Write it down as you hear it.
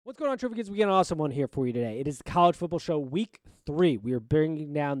What's going on, Trophy Kids? We got an awesome one here for you today. It is the College Football Show Week 3. We are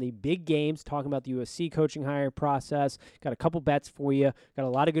bringing down the big games, talking about the USC coaching hire process. Got a couple bets for you. Got a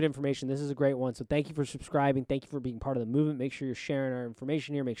lot of good information. This is a great one. So thank you for subscribing. Thank you for being part of the movement. Make sure you're sharing our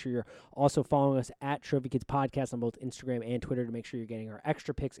information here. Make sure you're also following us at Trophy Kids Podcast on both Instagram and Twitter to make sure you're getting our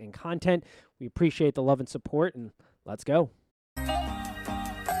extra picks and content. We appreciate the love and support, and let's go.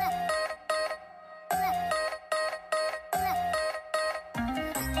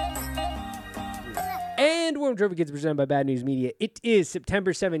 And Warm Trophy Kids presented by Bad News Media. It is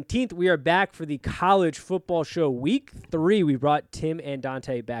September 17th. We are back for the College Football Show Week 3. We brought Tim and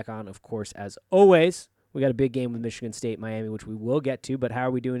Dante back on, of course, as always. We got a big game with Michigan State, Miami, which we will get to. But how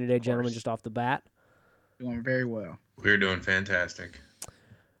are we doing today, gentlemen, just off the bat? Doing very well. We're doing fantastic.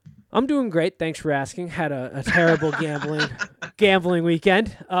 I'm doing great. Thanks for asking. Had a terrible gambling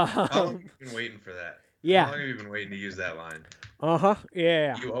weekend. How long have you been waiting for that? Yeah. How long have you been waiting to use that line?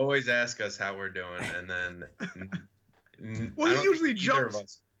 Yeah. You always ask us how we're doing, and then Well, he usually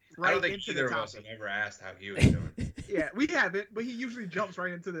jumps I don't think either of us have ever asked how he was doing. Yeah, we haven't, but he usually jumps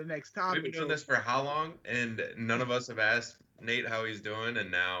right into the next topic. We've been doing this for how long? And none of us have asked Nate how he's doing,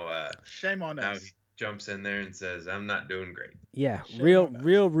 and now shame on now us. he jumps in there and says, "I'm not doing great." Yeah, Shame real on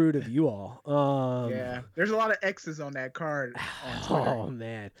us. rude of you all. Yeah, there's a lot of X's on that card on Twitter. Oh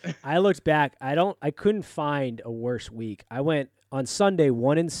man, I looked back. I couldn't find a worse week. I went on Sunday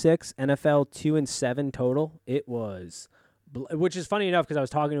 1-6, NFL 2-7 total. It was, which is funny enough because I was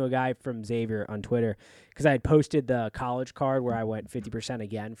talking to a guy from Xavier on Twitter because I had posted the college card where I went 50%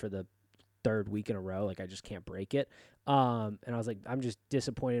 again for the third week in a row. Like I just can't break it. And I was like, I'm just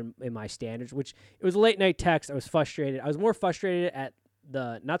disappointed in my standards. Which it was a late night text. I was frustrated. I was more frustrated at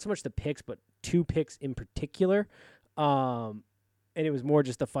not so much the picks, but two picks in particular. And it was more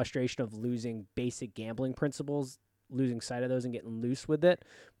just the frustration of losing basic gambling principles, losing sight of those and getting loose with it.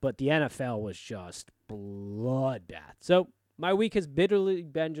 But the NFL was just bloodbath. So my week has bitterly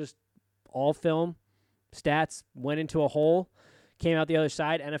been just all film. Stats went into a hole, came out the other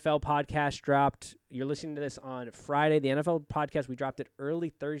side. NFL podcast dropped. You're listening to this on Friday. The NFL podcast, we dropped it early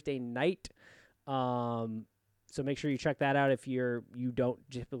Thursday night. So make sure you check that out if you don't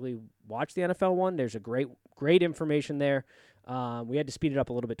typically watch the NFL one. There's a great information there. We had to speed it up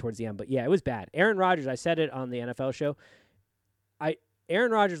a little bit towards the end, but yeah, it was bad. Aaron Rodgers, I said it on the NFL show.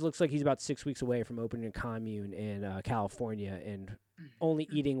 Aaron Rodgers looks like he's about 6 weeks away from opening a commune in California and only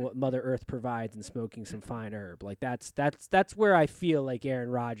eating what Mother Earth provides and smoking some fine herb. Like that's where I feel like Aaron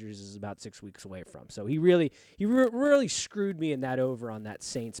Rodgers is about 6 weeks away from. So he really screwed me in that over on that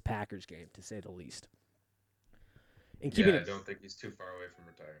Saints Packers game, to say the least. And I don't think he's too far away from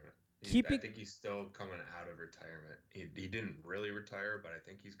retirement. I think he's still coming out of retirement. He didn't really retire, but I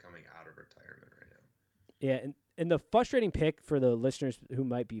think he's coming out of retirement right now. Yeah, and the frustrating pick for the listeners who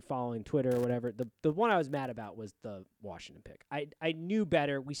might be following Twitter or whatever, the one I was mad about was the Washington pick. I knew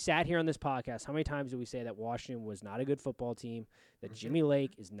better. We sat here on this podcast. How many times did we say that Washington was not a good football team, that Jimmy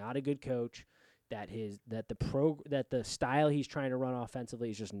Lake is not a good coach, that the style he's trying to run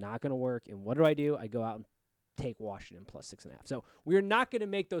offensively is just not going to work? And what do? I go out and take Washington plus 6.5. So we are not going to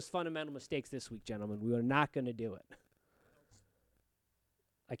make those fundamental mistakes this week, gentlemen. We are not going to do it.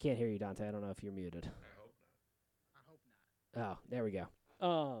 I can't hear you, Dante. I don't know if you're muted. I hope not. Oh, there we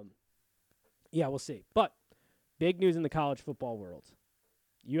go. Yeah, we'll see. But big news in the college football world.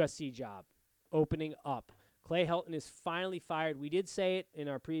 USC job opening up. Clay Helton is finally fired. We did say it in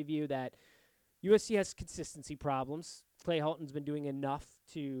our preview that USC has consistency problems. Clay Helton's been doing enough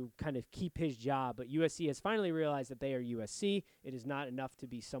to kind of keep his job, but USC has finally realized that they are USC. It is not enough to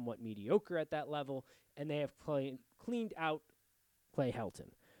be somewhat mediocre at that level, and they have cleaned out Clay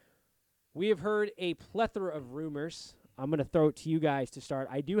Helton. We have heard a plethora of rumors. I'm going to throw it to you guys to start.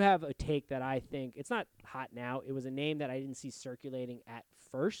 I do have a take that I think, it's not hot now. It was a name that I didn't see circulating at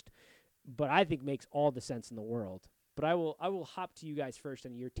first, but I think makes all the sense in the world. But I will hop to you guys first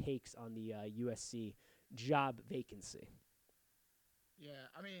on your takes on the USC job vacancy. Yeah,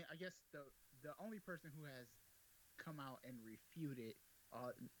 I mean, I guess the only person who has come out and refuted,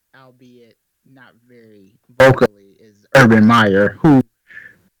 albeit not very vocally, is Urban Meyer, who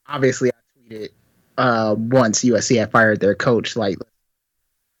obviously I tweeted once USC had fired their coach, like,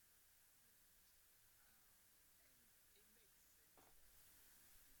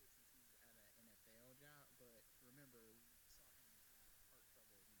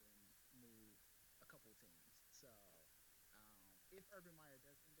 if Urban Meyer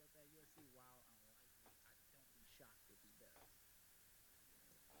does end up at USC, while unlikely, I don't be shocked if he does.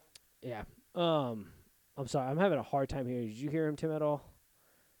 Yeah. I'm sorry. I'm having a hard time hearing. Did you hear him, Tim, at all?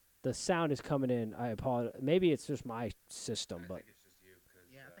 The sound is coming in. I apologize. Maybe it's just my system, but I think it's just you.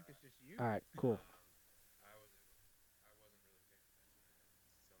 Yeah, I think it's just you. All right, cool. I was I wasn't really paying attention.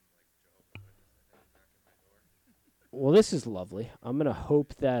 I had some like Jehovah's Witness, I think, knocking my door. Well, this is lovely. I'm gonna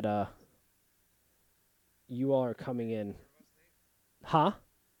hope that you all are coming in. Huh?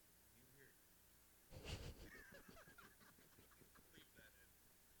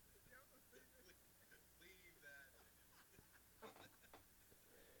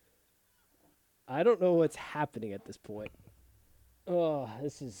 I don't know what's happening at this point. Oh,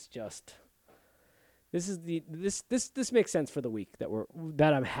 this is just. This makes sense for the week that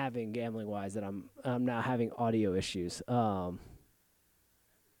I'm having gambling wise, that I'm now having audio issues. I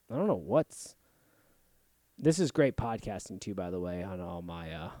don't know what's. This is great podcasting too, by the way, on all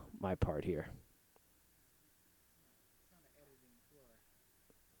my part here. It's on the editing floor.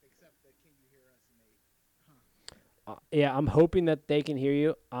 Except that can you hear us, Nate? Yeah, I'm hoping that they can hear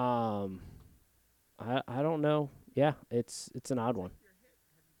you. I don't know. Yeah, it's an odd one.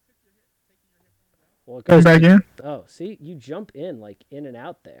 Well, it Come goes. back in. Oh, see, you jump in and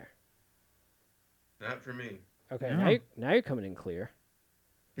out there. Not for me. Okay, No. now you're coming in clear.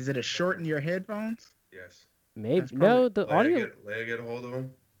 Is it a short in your headphones? Yes. Maybe That's no. The audio Leia get a hold of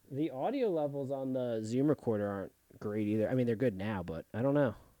him. the audio levels on the Zoom recorder aren't great either. I mean, they're good now, but I don't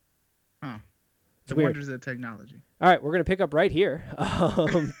know. Huh. It's The weird. wonders of technology. All right, we're gonna pick up right here.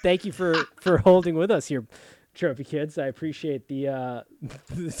 Thank you for holding with us here, Trophy Kids. I appreciate the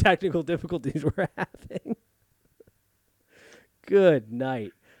technical difficulties we're having. Good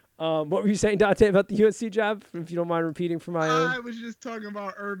night. What were you saying, Dante, about the USC job? If you don't mind repeating for my I own. was just talking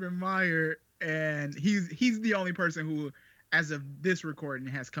about Urban Meyer, and he's the only person who, as of this recording,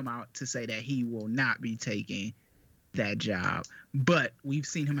 has come out to say that he will not be taking that job. But we've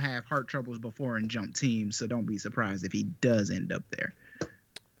seen him have heart troubles before and jump teams, so don't be surprised if he does end up there.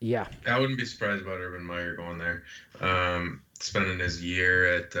 Yeah. I wouldn't be surprised about Urban Meyer going there. Spending his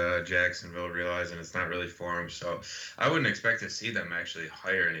year at Jacksonville, realizing it's not really for him. So I wouldn't expect to see them actually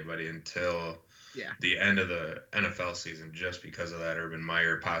hire anybody until the end of the NFL season, just because of that Urban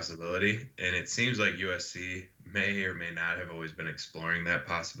Meyer possibility. And it seems like USC may or may not have always been exploring that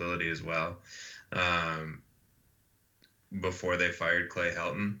possibility as well, before they fired Clay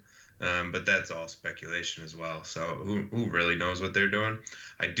Helton. But that's all speculation as well. So who really knows what they're doing?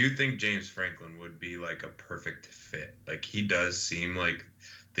 I do think James Franklin would be like a perfect fit. Like, he does seem like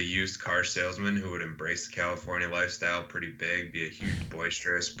the used car salesman who would embrace the California lifestyle pretty big, be a huge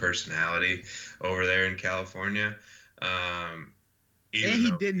boisterous personality over there in California. And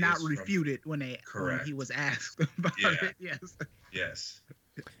he did not refute it when he was asked about it. Yes.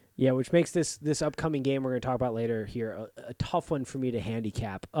 Yeah, which makes this upcoming game we're going to talk about later here a tough one for me to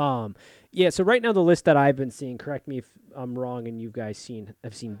handicap. Yeah, so right now the list that I've been seeing, correct me if I'm wrong and you guys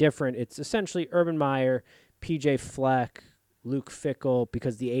have seen different, it's essentially Urban Meyer, PJ Fleck, Luke Fickell,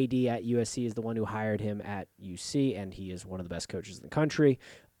 because the AD at USC is the one who hired him at UC, and he is one of the best coaches in the country.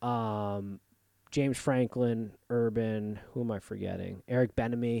 James Franklin, Urban, who am I forgetting? Eric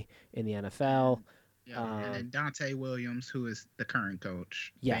Bieniemy in the NFL. Yeah, and then Dante Williams, who is the current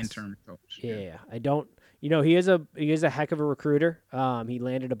coach, the interim coach. Yeah, I don't. He is a heck of a recruiter. He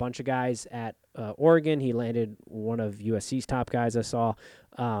landed a bunch of guys at Oregon. He landed one of USC's top guys I saw.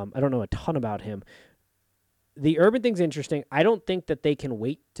 I don't know a ton about him. The Urban thing's interesting. I don't think that they can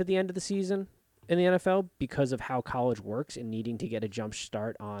wait to the end of the season in the NFL because of how college works and needing to get a jump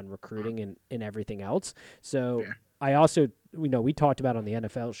start on recruiting and everything else. So I also, we talked about on the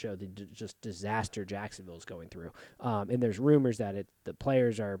NFL show the just disaster Jacksonville is going through. And there's rumors that the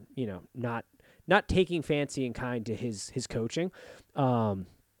players are, not taking fancy and kind to his coaching.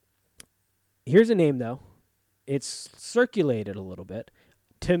 Here's a name, though. It's circulated a little bit.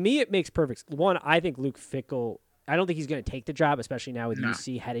 To me, it makes perfect. One, I think Luke Fickell, I don't think he's going to take the job, especially now with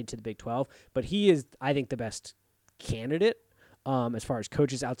UC headed to the Big 12. But he is, I think, the best candidate as far as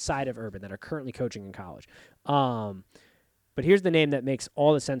coaches outside of Urban that are currently coaching in college. But here's the name that makes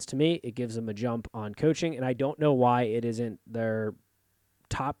all the sense to me. It gives them a jump on coaching, and I don't know why it isn't their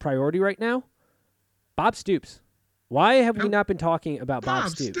top priority right now. Bob Stoops. Why have we not been talking about Bob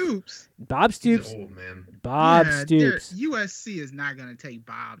Stoops? Bob Stoops. He's old, man. Bob Stoops. USC is not going to take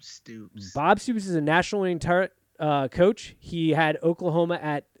Bob Stoops. Bob Stoops is a national winning coach. He had Oklahoma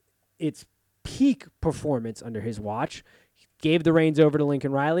at its peak performance under his watch. He gave the reins over to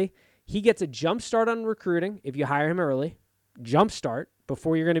Lincoln Riley. He gets a jump start on recruiting if you hire him early. Jump start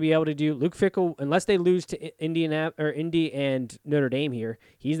before you're going to be able to do Luke Fickell, unless they lose to Indy and Notre Dame here.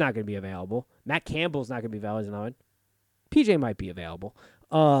 He's not going to be available. Matt Campbell's not going to be available. PJ might be available.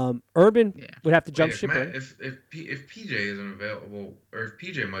 Urban Yeah. would have to Wait, jump if ship. Matt, if PJ isn't available, or if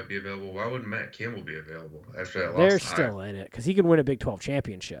PJ might be available, why wouldn't Matt Campbell be available after that They're loss to Iowa? still in it because he could win a Big 12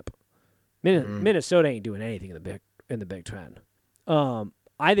 championship. Minnesota ain't doing anything in the Big 10.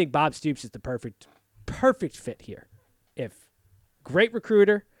 I think Bob Stoops is the perfect fit here. If great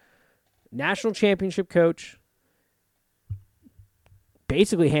recruiter, national championship coach,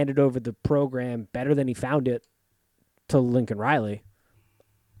 basically handed over the program better than he found it to Lincoln Riley,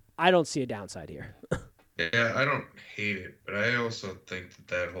 I don't see a downside here. Yeah, I don't hate it, but I also think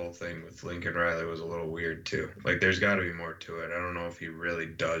that whole thing with Lincoln Riley was a little weird too. Like, there's got to be more to it. I don't know if he really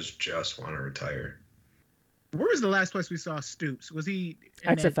does just want to retire. Where was the last place we saw Stoops? Was he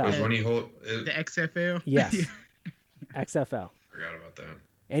in XFL. Was when he the XFL? Yes. XFL. Forgot about that.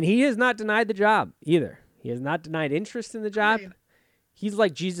 And he has not denied the job either. He has not denied interest in the job. I mean, He's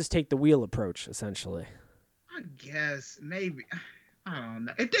like Jesus take the wheel approach, essentially. I guess maybe. I don't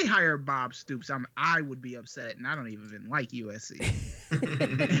know. If they hire Bob Stoops, I would be upset, and I don't even like USC.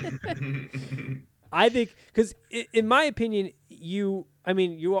 I think because, in my opinion, you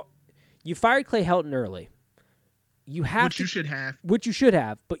fired Clay Helton early. You have Which you should have. which you should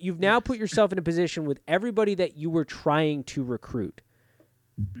have, but you've now put yourself in a position with everybody that you were trying to recruit.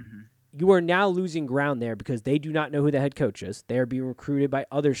 Mm-hmm. You are now losing ground there because they do not know who the head coach is. They are being recruited by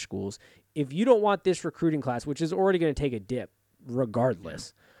other schools. If you don't want this recruiting class, which is already going to take a dip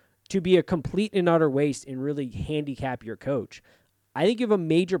regardless, to be a complete and utter waste and really handicap your coach, I think you have a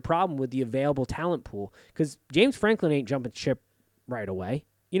major problem with the available talent pool because James Franklin ain't jumping ship right away.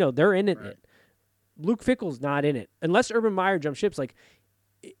 They're in it. Right. Luke Fickell's not in it. Unless Urban Meyer jumps ships,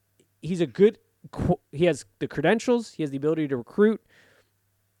 he has the credentials, he has the ability to recruit.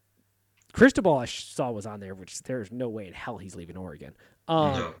 Cristobal I saw was on there, which there's no way in hell he's leaving Oregon.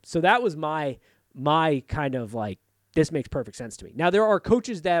 No. So that was my kind of this makes perfect sense to me. Now there are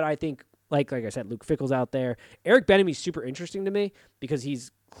coaches that I think, like I said, Luke Fickell's out there. Eric Bieniemy's super interesting to me because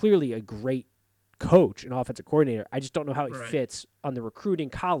he's clearly a great coach and offensive coordinator. I just don't know how he fits on the recruiting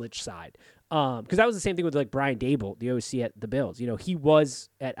college side. Because that was the same thing with Brian Dable, the OC at the Bills. He was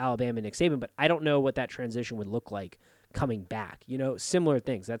at Alabama, Nick Saban, but I don't know what that transition would look like coming back. Similar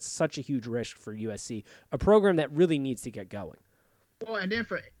things. That's such a huge risk for USC, a program that really needs to get going. Well, and then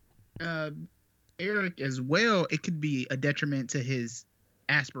for Eric as well, it could be a detriment to his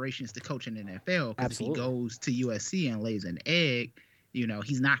aspirations to coach in the NFL. Because if he goes to USC and lays an egg,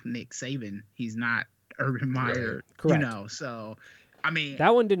 he's not Nick Saban. He's not Urban Meyer. Correct. So, I mean,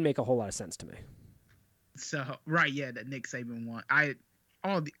 that one didn't make a whole lot of sense to me. So, that Nick Saban one.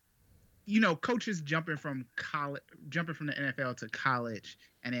 Coaches jumping from the NFL to college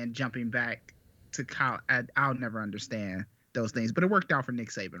and then jumping back to college. I'll never understand those things, but it worked out for Nick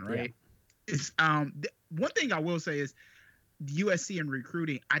Saban, right? Yeah. It's one thing I will say is USC and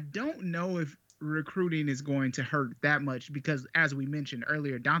recruiting. I don't know if recruiting is going to hurt that much because, as we mentioned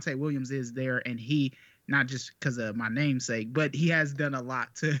earlier, Dante Williams is there, and he, not just because of my namesake, but he has done a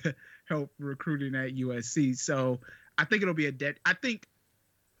lot to help recruiting at USC. So I think it'll be I think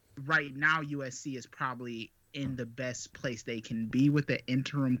right now USC is probably in the best place they can be with the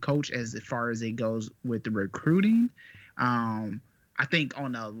interim coach as far as it goes with the recruiting. I think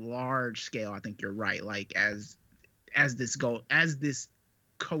on a large scale, I think you're right. As this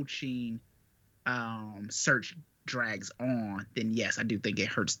coaching search drags on, then yes, I do think it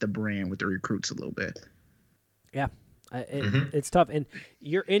hurts the brand with the recruits a little bit. Yeah, it's tough, and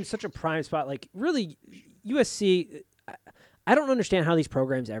you're in such a prime spot. Really, USC. I don't understand how these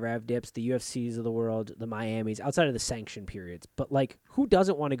programs ever have dips. The UFCs of the world, the Miamis, outside of the sanction periods. But who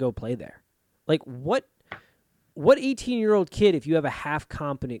doesn't want to go play there? What 18-year-old kid, if you have a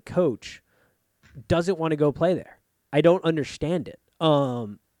half-competent coach, doesn't want to go play there? I don't understand it.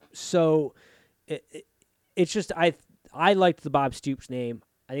 So it's just I liked the Bob Stoops name.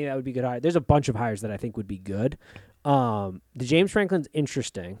 I think that would be a good hire. There's a bunch of hires that I think would be good. The James Franklin's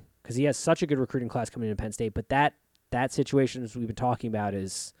interesting because he has such a good recruiting class coming into Penn State, but that situation, as we've been talking about,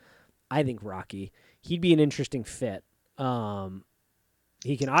 is, I think, rocky. He'd be an interesting fit.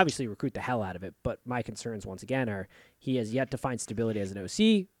 He can obviously recruit the hell out of it, but my concerns, once again, are he has yet to find stability as an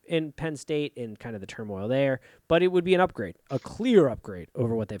OC in Penn State and kind of the turmoil there, but it would be an upgrade, a clear upgrade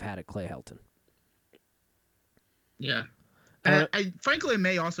over what they've had at Clay Helton. Yeah. Franklin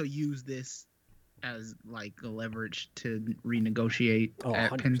may also use this as a leverage to renegotiate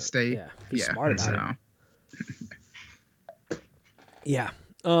at 100%. Penn State. Yeah, he's smart about it. Yeah.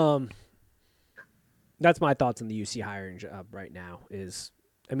 That's my thoughts on the UC hiring job right now. It's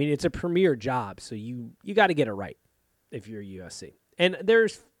a premier job, so you got to get it right if you're USC. And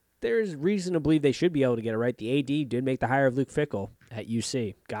there's there's reason to believe they should be able to get it right. The AD did make the hire of Luke Fickell at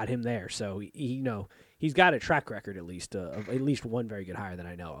UC, got him there. So, he's got a track record at least of at least one very good hire that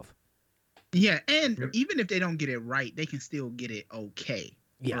I know of. Yeah, and even if they don't get it right, they can still get it okay.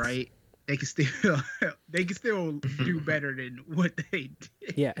 Yes. Right? They can still do better than what they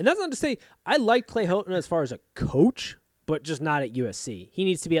did. Yeah, and that's not to say I like Clay Helton as far as a coach, but just not at USC. He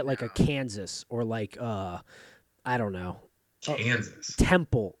needs to be at like a Kansas or like I don't know, Kansas,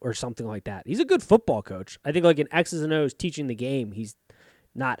 Temple or something like that. He's a good football coach. I think like in X's and O's teaching the game, he's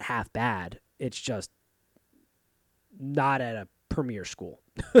not half bad. It's just not at a premier school.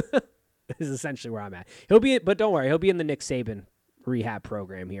 Is essentially where I'm at. But don't worry, he'll be in the Nick Saban rehab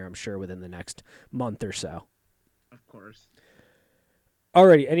program here, I'm sure, within the next month or so. Of course.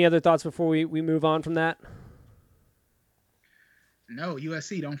 Alrighty, any other thoughts before we move on from that? No,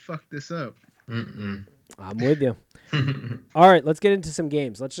 USC, don't fuck this up. Mm-mm. I'm with you. All right, let's get into some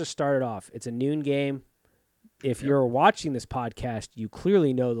games. Let's just start it off. It's a noon game. If you're watching this podcast, you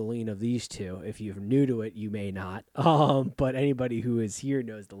clearly know the lean of these two. If you're new to it, you may not. But anybody who is here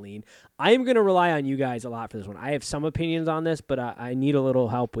knows the lean. I am going to rely on you guys a lot for this one. I have some opinions on this, but I need a little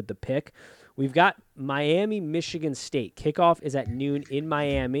help with the pick. We've got Miami, Michigan State. Kickoff is at noon in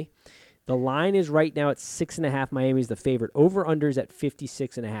Miami. The line is right now at 6.5. Miami's the favorite. Over-unders at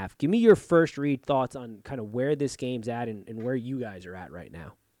 56.5. Give me your first read thoughts on kind of where this game's at and where you guys are at right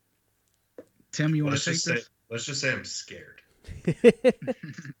now. Tim, you want to take this? Let's just say I'm scared.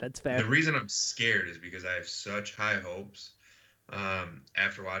 That's fair. The reason I'm scared is because I have such high hopes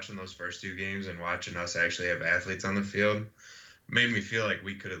after watching those first two games and watching us actually have athletes on the field. Made me feel like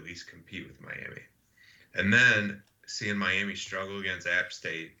we could at least compete with Miami. And then seeing Miami struggle against App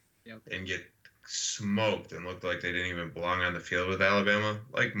State and get smoked and looked like they didn't even belong on the field with Alabama,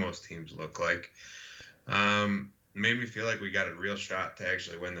 like most teams look like, made me feel like we got a real shot to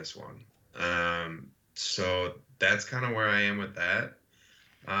actually win this one. So that's kind of where I am with that.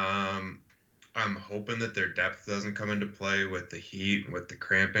 I'm hoping that their depth doesn't come into play with the heat, with the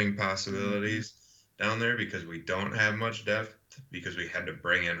cramping possibilities down there, because we don't have much depth because we had to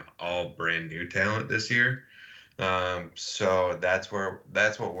bring in all brand new talent this year. So that's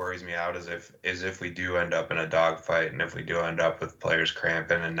what worries me out is if we do end up in a dogfight and if we do end up with players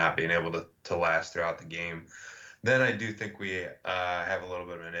cramping and not being able to last throughout the game. Then I do think we have a little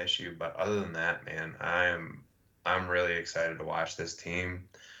bit of an issue, but other than that, man, I'm really excited to watch this team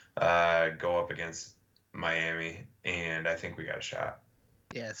go up against Miami, and I think we got a shot.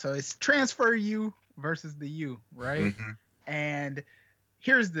 Yeah, so it's transfer U versus the U, right? Mm-hmm. And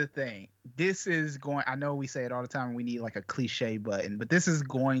here's the thing. This is going – I know we say it all the time. We need like a cliche button, but this is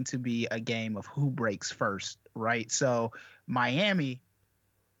going to be a game of who breaks first, right? So Miami –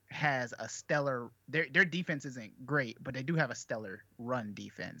 has a stellar their defense isn't great, but they do have a stellar run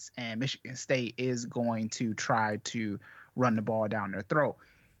defense, and Michigan State is going to try to run the ball down their throat.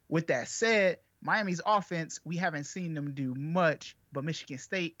 With that said, Miami's offense, we haven't seen them do much, but Michigan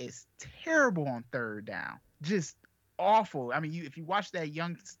State is terrible on third down. Just awful. I mean, if you watch that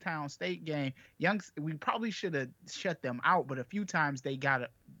Youngstown State game, we probably should have shut them out, but a few times they got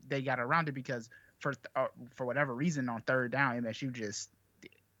around it because for whatever reason on third down, MSU just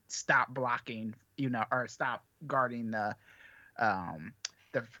stop blocking, or stop guarding the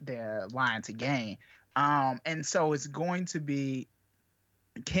line to gain. And so it's going to be,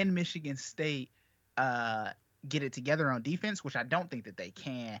 can Michigan State get it together on defense, which I don't think that they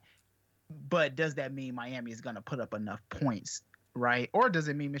can. But does that mean Miami is going to put up enough points, right? Or does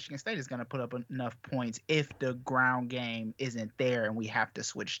it mean Michigan State is going to put up enough points if the ground game isn't there and we have to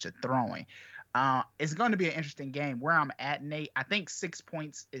switch to throwing? It's going to be an interesting game. Where I'm at, Nate, I think 6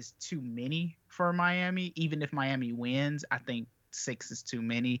 points is too many for Miami. Even if Miami wins, I think 6 is too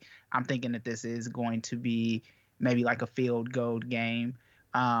many. I'm thinking that this is going to be maybe like a field goal game.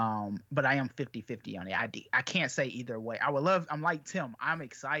 But I am 50-50 on it. I can't say either way. I'm like Tim. I'm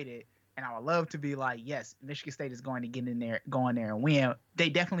excited, and I would love to be like, yes, Michigan State is going to go in there and win. They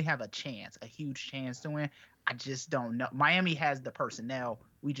definitely have a chance, a huge chance to win. I just don't know. Miami has the personnel.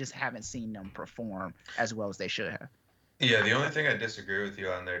 We just haven't seen them perform as well as they should have. Yeah, the only thing I disagree with you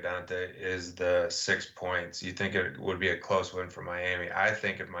on there, Dante, is the 6 points. You think it would be a close win for Miami. I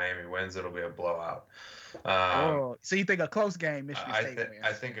think if Miami wins, it'll be a blowout. So you think a close game, Michigan State wins?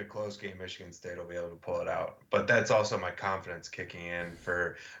 I think a close game, Michigan State will be able to pull it out. But that's also my confidence kicking in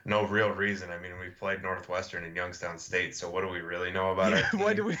for no real reason. I mean, we played Northwestern and Youngstown State, so what do we really know about our team?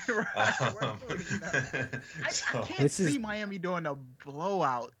 What do we know? I can't see Miami doing a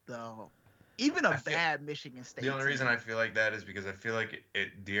blowout, though. even a bad Michigan State. The only reason I feel like that is because I feel like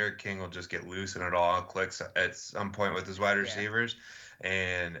De'Aaron King will just get loose and it all clicks at some point with his wide receivers,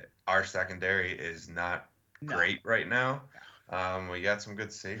 and our secondary is not great right now. We got some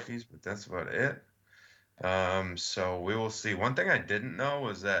good safeties, but that's about it. So we will see. One thing I didn't know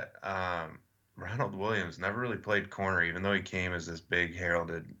was that Ronald Williams never really played corner, even though he came as this big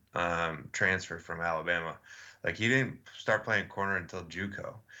heralded transfer from Alabama. Like, he didn't start playing corner until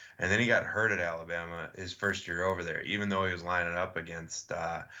JUCO. And then he got hurt at Alabama his first year over there, even though he was lining up against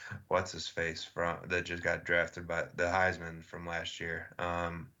what's his face that just got drafted by the Heisman from last year.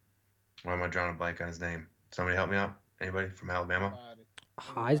 Why am I drawing a blank on his name? Somebody help me out. Anybody from Alabama?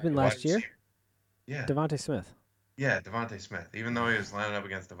 Heisman last year? Yeah. Devontae Smith. Yeah, Devontae Smith. Even though he was lining up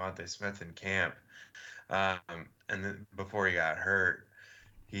against Devontae Smith in camp, and then before he got hurt,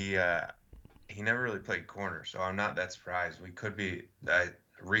 he never really played corner. So I'm not that surprised. We could be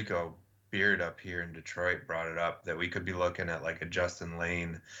Rico Beard up here in Detroit brought it up that we could be looking at like a Justin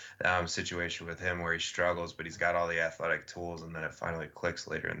Lane situation with him where he struggles, but he's got all the athletic tools, and then it finally clicks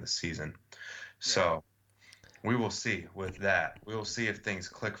later in the season. So we will see with that. We will see if things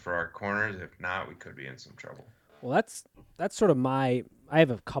click for our corners. If not, we could be in some trouble. Well, that's sort of I have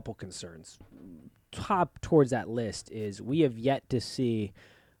a couple concerns. Top towards that list is we have yet to see.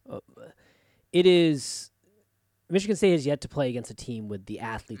 Michigan State has yet to play against a team with the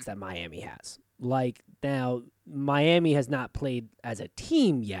athletes that Miami has. Like, now, Miami has not played as a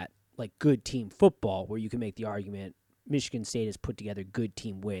team yet, like good team football, where you can make the argument Michigan State has put together good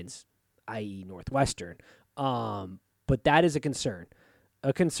team wins, i.e. Northwestern. But that is a concern.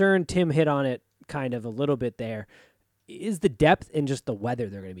 A concern, Tim hit on it kind of a little bit there, is the depth and just the weather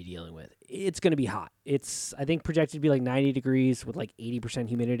they're going to be dealing with. It's going to be hot. It's, I think, projected to be like 90 degrees with like 80%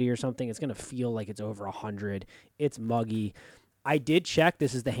 humidity or something. It's going to feel like it's over 100. It's muggy. I did check.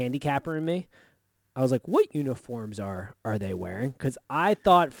 This is the handicapper in me. I was like, what uniforms are they wearing? Because I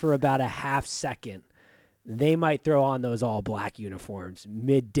thought for about a half second they might throw on those all black uniforms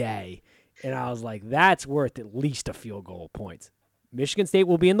midday. And I was like, that's worth at least a field goal points. Michigan State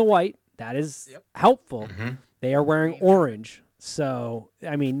will be in the white. That is helpful. Mm-hmm. They are wearing orange. So,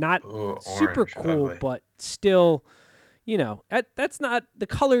 I mean, not super cool, ugly, but still, you know, that's not, the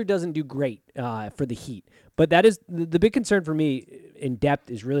color doesn't do great for the heat. But that is, the big concern for me in depth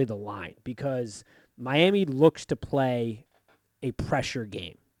is really the line, because Miami looks to play a pressure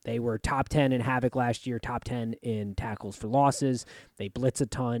game. They were top 10 in havoc last year, top 10 in tackles for losses. They blitz a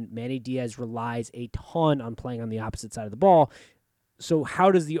ton. Manny Diaz relies a ton on playing on the opposite side of the ball. So how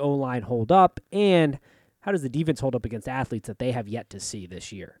does the O-line hold up, and how does the defense hold up against athletes that they have yet to see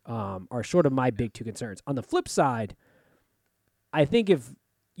this year, are sort of my big two concerns. On the flip side, I think if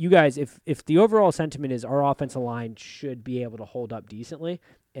the overall sentiment is our offensive line should be able to hold up decently,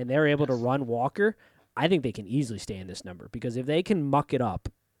 and they're able to run Walker, I think they can easily stay in this number, because if they can muck it up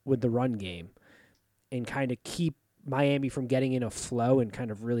with the run game and kind of keep Miami from getting in a flow and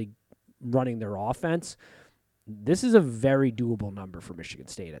kind of really running their offense, this is a very doable number for Michigan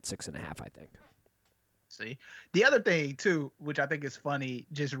State at 6.5, I think. See, the other thing too, which I think is funny,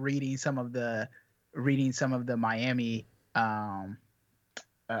 just reading some of the Miami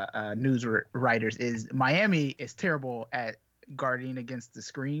news writers, is Miami is terrible at guarding against the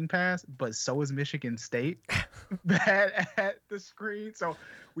screen pass, but so is Michigan State bad at the screen. So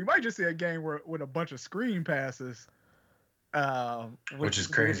we might just see a game with a bunch of screen passes. Which is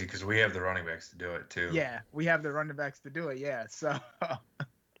crazy because we have the running backs to do it too. Yeah, we have the running backs to do it. Yeah, so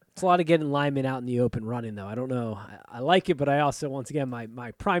it's a lot of getting linemen out in the open running, though. I don't know. I like it, but I also, once again,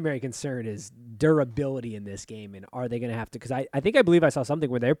 my primary concern is durability in this game, and are they going to have to? Because I believe I saw something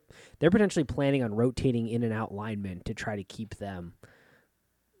where they're potentially planning on rotating in and out linemen to try to keep them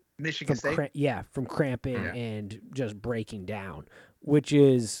Michigan State, from cramping and just breaking down, which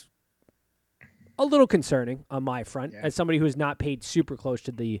is a little concerning on my front as somebody who is not paid super close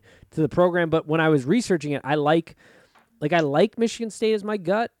to the program. But when I was researching it, I like Michigan State as my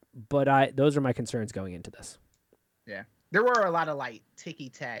gut, but those are my concerns going into this. Yeah, there were a lot of like ticky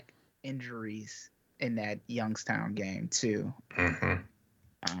tack injuries in that Youngstown game too. Mm-hmm.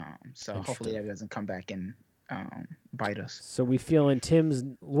 So hopefully that doesn't come back and bite us. So we feel in Tim's.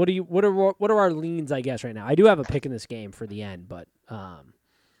 What are our leans? I guess right now I do have a pick in this game for the end, but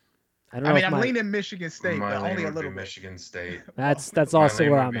I don't know. I'm leaning Michigan State, but only a little bit. Michigan State. That's also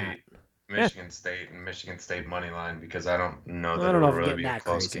where I'm at. Michigan State and Michigan State money line, because I don't know that it'll really be a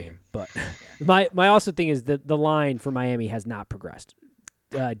close game. But my also thing is that the line for Miami has not progressed.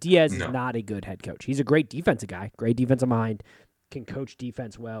 Diaz is not a good head coach. He's a great defensive guy, great defensive mind. can coach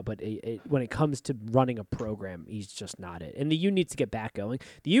defense well, but when it comes to running a program, he's just not it. And the U needs to get back going.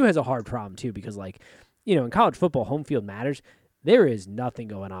 The U has a hard problem too because, like, in college football, home field matters. There is nothing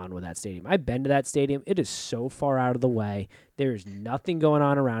going on with that stadium. I've been to that stadium. It is so far out of the way. There is nothing going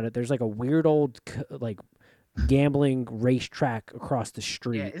on around it. There's like a weird old gambling racetrack across the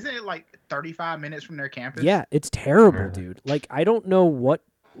street. Yeah, isn't it like 35 minutes from their campus? Yeah, it's terrible, dude. Like, I don't know.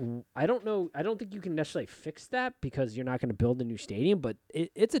 I don't think you can necessarily fix that because you're not going to build a new stadium, but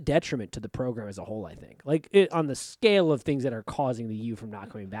it's a detriment to the program as a whole, I think. Like, on the scale of things that are causing the U from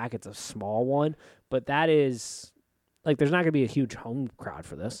not coming back, it's a small one, but that is, like, there's not going to be a huge home crowd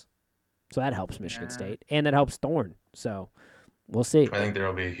for this. So that helps Michigan State, and that helps Thorne. So we'll see. I think there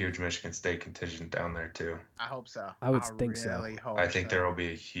will be a huge Michigan State contingent down there, too. I hope so. I would think so. I think there will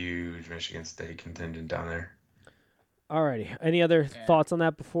be a huge Michigan State contingent down there. Alrighty. Any other thoughts on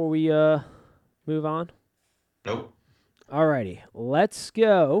that before we move on? Nope. Alrighty. Let's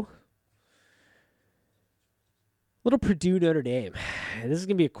go. Little Purdue Notre Dame. This is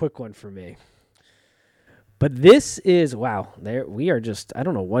gonna be a quick one for me. But this is we are just, I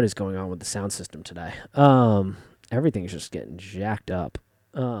don't know what is going on with the sound system today. Everything's just getting jacked up.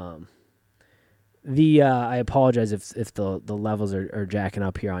 I apologize if the levels are jacking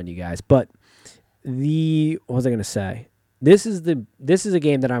up here on you guys, but what was I going to say? This is a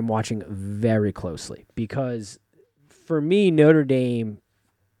game that I'm watching very closely because for me, Notre Dame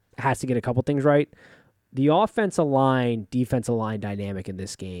has to get a couple things right. The offensive line, defensive line dynamic in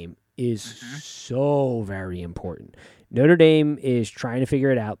this game is so very important. Notre Dame is trying to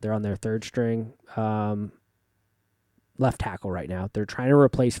figure it out. They're on their third string left tackle right now. They're trying to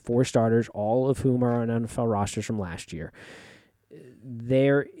replace 4 starters, all of whom are on NFL rosters from last year.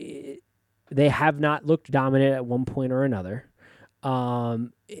 They have not looked dominant at one point or another.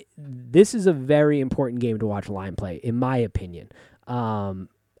 This is a very important game to watch line play, in my opinion. I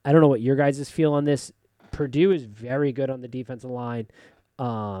don't know what your guys' feel on this. Purdue is very good on the defensive line.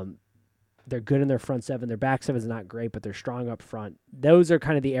 They're good in their front seven. Their back seven is not great, but they're strong up front. Those are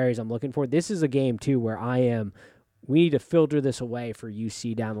kind of the areas I'm looking for. This is a game, too, where we need to filter this away for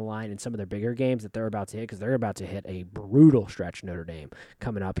UC down the line in some of their bigger games that they're about to hit because they're about to hit a brutal stretch, Notre Dame,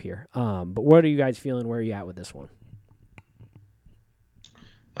 coming up here. But what are you guys feeling? Where are you at with this one?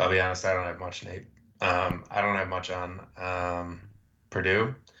 I'll be honest, I don't have much, Nate. I don't have much on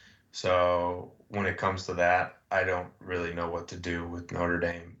Purdue. So when it comes to that, I don't really know what to do with Notre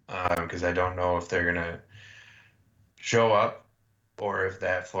Dame because I don't know if they're going to show up or if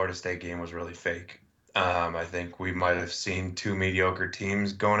that Florida State game was really fake. I think we might have seen 2 mediocre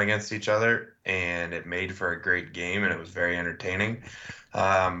teams going against each other, and it made for a great game, and it was very entertaining.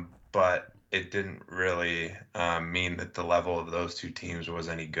 But it didn't really mean that the level of those 2 teams was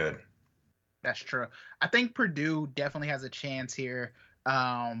any good. That's true. I think Purdue definitely has a chance here.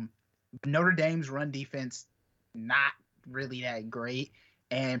 Notre Dame's run defense, not really that great,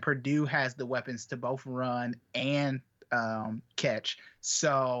 and Purdue has the weapons to both run and catch.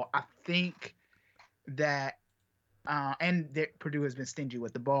 So I think that Purdue has been stingy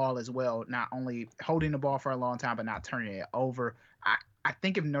with the ball as well, not only holding the ball for a long time, but not turning it over. I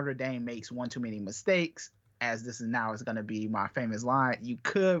think if Notre Dame makes one too many mistakes, as this is going to be my famous line, you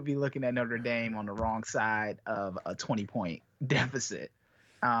could be looking at Notre Dame on the wrong side of a 20-point deficit.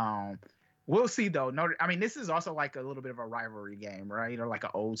 We'll see, though. This is also like a little bit of a rivalry game, right? Or like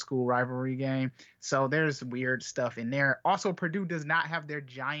an old school rivalry game. So there's weird stuff in there. Also, Purdue does not have their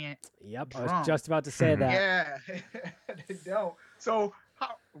giant Yep, drum. I was just about to say that. Yeah, they don't. So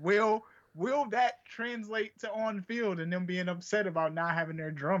will that translate to on field and them being upset about not having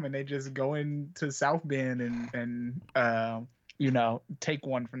their drum and they just go into South Bend and take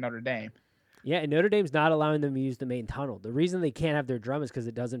one from Notre Dame? Yeah, and Notre Dame's not allowing them to use the main tunnel. The reason they can't have their drum is because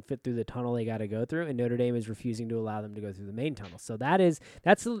it doesn't fit through the tunnel they got to go through, and Notre Dame is refusing to allow them to go through the main tunnel. So that's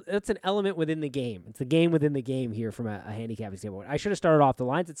an element within the game. It's a game within the game here from a handicapping standpoint. I should have started off. The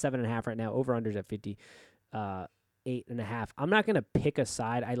line's at 7.5 right now. Over-under's at 58.5. I'm not going to pick a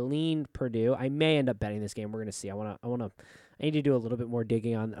side. I lean Purdue. I may end up betting this game. We're going to see. I need to do a little bit more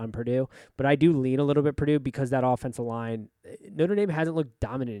digging on Purdue, but I do lean a little bit Purdue because that offensive line, Notre Dame hasn't looked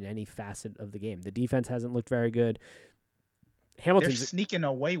dominant in any facet of the game. The defense hasn't looked very good. Hamilton's They're sneaking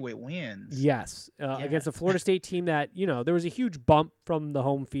away with wins. Yes, against a Florida State team that, there was a huge bump from the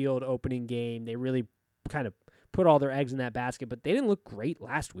home field opening game. They really kind of put all their eggs in that basket, but they didn't look great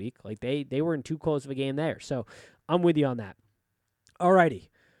last week. Like they were in too close of a game there. So I'm with you on that. Alrighty.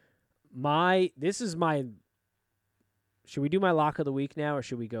 Should we do my lock of the week now, or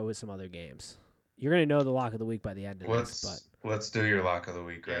should we go with some other games? You're going to know the lock of the week by the end of this. But let's do your lock of the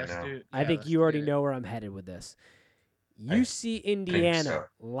week right now. I think you already know where I'm headed with this. UC Indiana so.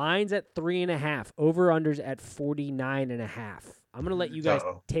 lines at 3.5. Over unders at 49.5. I'm gonna let you guys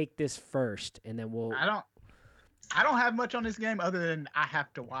take this first, and then we'll. I don't have much on this game other than I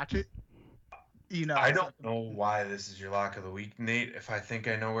have to watch it. I don't know why this is your lock of the week, Nate. If I think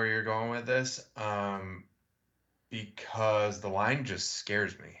I know where you're going with this, because the line just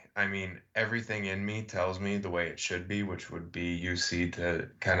scares me. I mean, everything in me tells me the way it should be, which would be UC to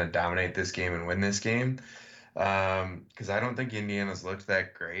kind of dominate this game and win this game. Because I don't think Indiana's looked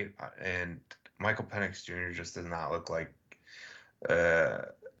that great, and Michael Penix Jr. just does not look like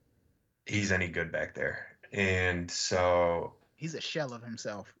he's any good back there. And so he's a shell of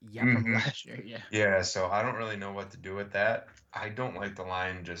himself. Yeah, from last year. Yeah. So I don't really know what to do with that. I don't like the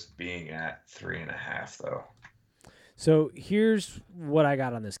line just being at 3.5 though. So here's what I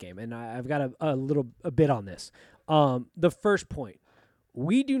got on this game, and I've got a bit on this. The first point: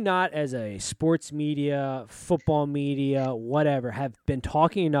 we do not, as a sports media, football media, whatever, have been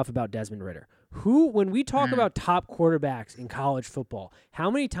talking enough about Desmond Ridder. Who, when we talk about top quarterbacks in college football,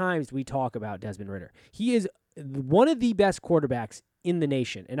 how many times do we talk about Desmond Ridder? He is one of the best quarterbacks in the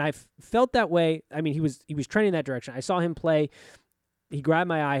nation, and I've felt that way. I mean, he was trending in that direction. I saw him play. He grabbed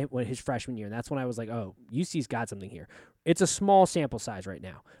my eye when his freshman year, and that's when I was like, oh, UC's got something here. It's a small sample size right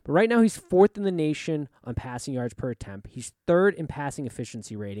now. But right now he's 4th in the nation on passing yards per attempt. He's 3rd in passing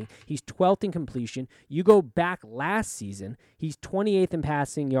efficiency rating. He's 12th in completion. You go back last season, he's 28th in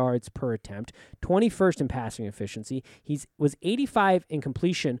passing yards per attempt, 21st in passing efficiency. He was 85 in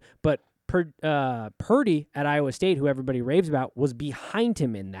completion, but Purdy at Iowa State, who everybody raves about, was behind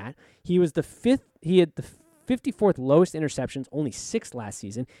him in that. He was the 5th. He had the 54th lowest interceptions, only 6th last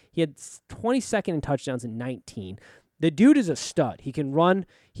season. He had 22nd in touchdowns in 19. The dude is a stud. He can run.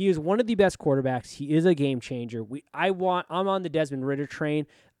 He is one of the best quarterbacks. He is a game changer. I'm on the Desmond Ridder train.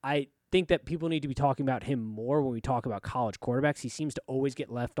 I think that people need to be talking about him more when we talk about college quarterbacks. He seems to always get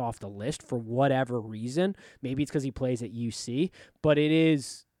left off the list for whatever reason. Maybe it's because he plays at UC, but he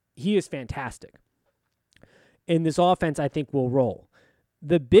is fantastic. And this offense, I think, will roll.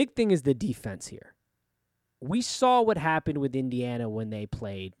 The big thing is the defense here. We saw what happened with Indiana when they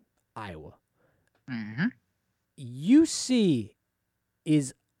played Iowa. Mm-hmm. UC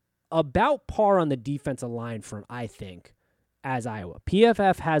is about par on the defensive line front, I think, as Iowa.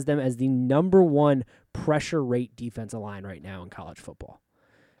 PFF has them as the number 1 pressure rate defensive line right now in college football.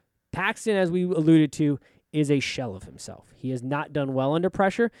 Paxton, as we alluded to, is a shell of himself. He has not done well under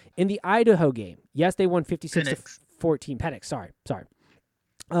pressure. In the Idaho game, yes, they won 56-14. Penix, sorry.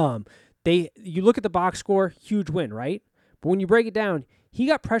 You look at the box score, huge win, right? But when you break it down, he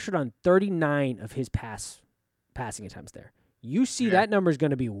got pressured on 39 of his passing attempts there. You see that number is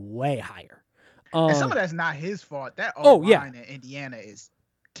going to be way higher. And some of that's not his fault. That line in Indiana is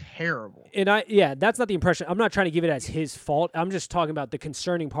terrible. And that's not the impression. I'm not trying to give it as his fault. I'm just talking about the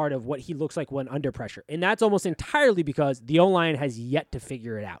concerning part of what he looks like when under pressure. And that's almost entirely because the O-line has yet to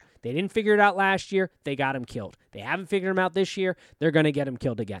figure it out. They didn't figure it out last year. They got him killed. They haven't figured him out this year. They're going to get him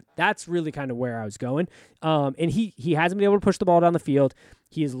killed again. That's really kind of where I was going. And he hasn't been able to push the ball down the field.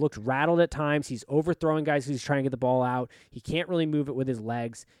 He has looked rattled at times. He's overthrowing guys who's trying to get the ball out. He can't really move it with his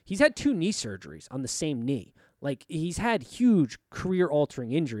legs. He's had 2 knee surgeries on the same knee. Like, he's had huge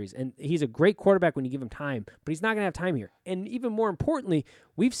career-altering injuries, and he's a great quarterback when you give him time, but he's not going to have time here. And even more importantly,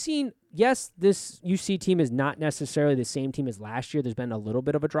 we've seen, yes, this UC team is not necessarily the same team as last year. There's been a little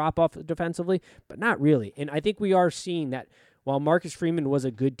bit of a drop-off defensively, but not really. And I think we are seeing that while Marcus Freeman was a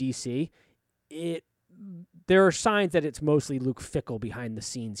good DC, there are signs that it's mostly Luke Fickell behind the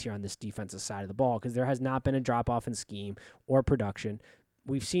scenes here on this defensive side of the ball because there has not been a drop-off in scheme or production.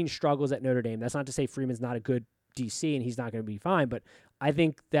 We've seen struggles at Notre Dame. That's not to say Freeman's not a good DC and he's not going to be fine, but I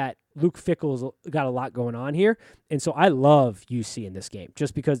think that Luke Fickell's got a lot going on here, and so I love UC in this game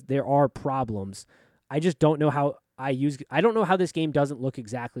just because there are problems. I just don't know how I don't know how this game doesn't look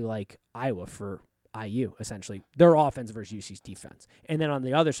exactly like Iowa for IU, essentially. Their offense versus UC's defense. And then on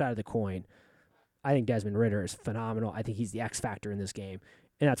the other side of the coin, I think Desmond Ridder is phenomenal. I think he's the X factor in this game,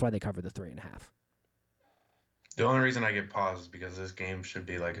 and that's why they cover the 3.5. The only reason I get pause is because this game should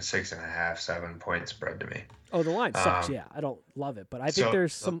be like a 6.5, 7 point spread to me. Oh, the line sucks. Yeah, I don't love it, but I think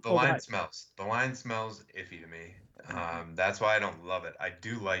there's some. The line smells. The line smells iffy to me. That's why I don't love it. I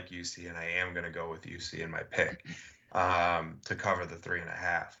do like UC, and I am going to go with UC in my pick to cover the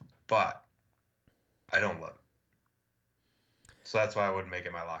 3.5, but I don't love it. So that's why I wouldn't make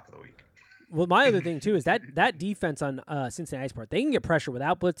it my lock of the week. Well, my other thing, too, is that defense on Cincinnati's part, they can get pressure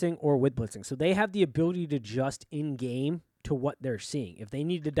without blitzing or with blitzing. So they have the ability to adjust in-game to what they're seeing. If they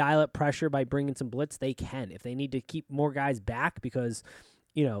need to dial up pressure by bringing some blitz, they can. If they need to keep more guys back because,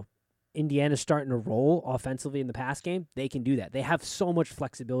 Indiana's starting to roll offensively in the pass game, they can do that. They have so much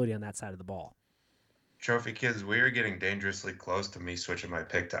flexibility on that side of the ball. Trophy kids, we are getting dangerously close to me switching my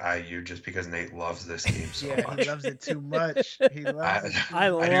pick to IU just because Nate loves this game so Yeah, much. he loves it too much. He loves it. I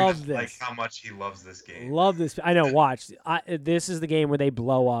do love not this. like how much he loves this game. Love this. I know. Watch. This is the game where they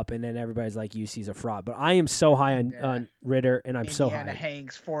blow up, and then everybody's like, "UC's a fraud." But I am so high on Ritter, and I'm so high. Indiana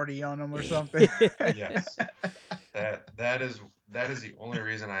hangs 40 on him or something. Yes, that is the only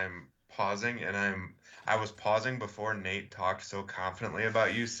reason I'm pausing, and I was pausing before Nate talked so confidently about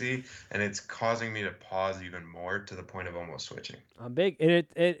UC, and it's causing me to pause even more to the point of almost switching. I'm big, and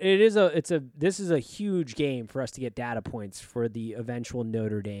this is a huge game for us to get data points for the eventual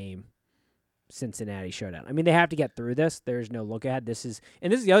Notre Dame Cincinnati showdown. I mean, they have to get through this. There's no look ahead. This is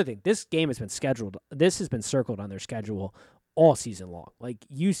the other thing. This game has been scheduled. This has been circled on their schedule all season long. Like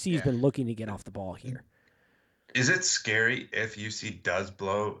UC's been looking to get off the ball here. Is it scary if UC does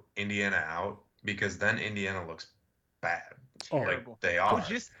blow Indiana out? Because then Indiana looks bad. Like they are.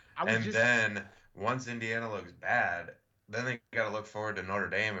 Then once Indiana looks bad, then they got to look forward to Notre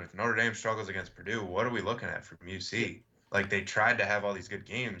Dame. And if Notre Dame struggles against Purdue, what are we looking at from UC? Like they tried to have all these good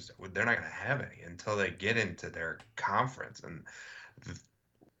games. They're not going to have any until they get into their conference. And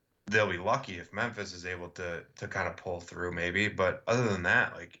they'll be lucky if Memphis is able to kind of pull through maybe. But other than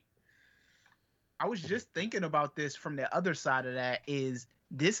that, like. I was just thinking about this from the other side of that is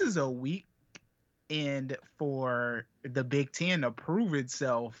this is a week end for the Big Ten to prove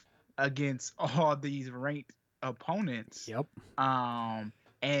itself against all these ranked opponents. Yep.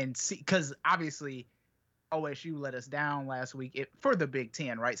 And see, because obviously OSU let us down last week for the Big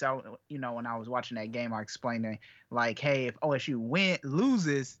Ten, right? So, when I was watching that game, I explained it like, hey, if OSU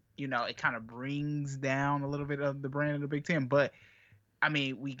loses, it kind of brings down a little bit of the brand of the Big Ten. But I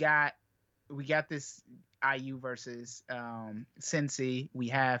mean, we got this IU versus Cincy. We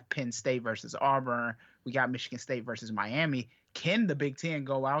have Penn State versus Auburn. We got Michigan State versus Miami. Can the Big Ten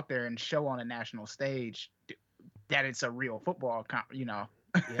go out there and show on a national stage that it's a real football,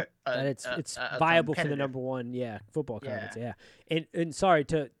 that it's viable for the number one, football conference, And sorry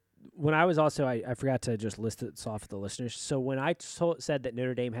when I was also, I forgot to just list it off for the listeners. So when I said that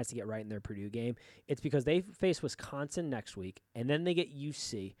Notre Dame has to get right in their Purdue game, it's because they face Wisconsin next week, and then they get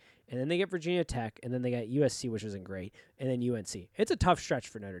UC, and then they get Virginia Tech, and then they got USC, which isn't great, and then UNC. It's a tough stretch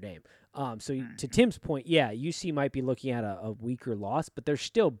for Notre Dame. To Tim's point, UC might be looking at a weaker loss, but there's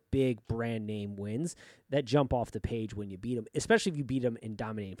still big brand name wins that jump off the page when you beat them, especially if you beat them in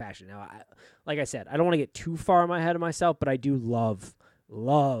dominating fashion. Now, like I said, I don't want to get too far in my head of myself, but I do love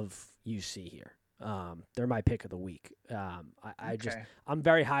UC here. They're my pick of the week. I'm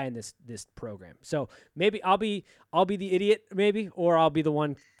very high in this program. So maybe I'll be the idiot, or I'll be the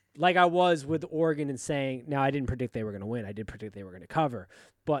one like I was with Oregon and saying, now I didn't predict they were going to win. I did predict they were going to cover,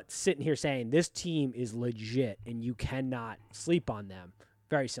 but sitting here saying this team is legit and you cannot sleep on them.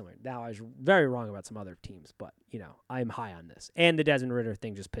 Very similar. Now I was very wrong about some other teams, but I'm high on this. And the Desmond Ritter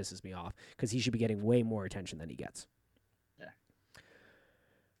thing just pisses me off because he should be getting way more attention than he gets.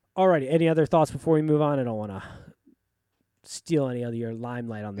 Alrighty, any other thoughts before we move on? I don't want to steal any of your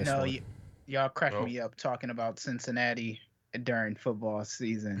limelight on this one. No, y'all cracked me up talking about Cincinnati during football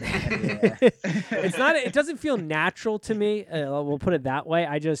season. It's not. It doesn't feel natural to me. We'll put it that way.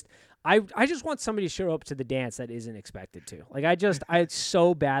 I just want somebody to show up to the dance that isn't expected to. Like I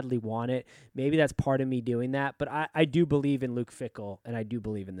so badly want it. Maybe that's part of me doing that, but I do believe in Luke Fickell, and I do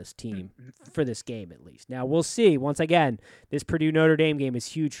believe in this team for this game at least. Now we'll see. Once again, this Purdue Notre Dame game is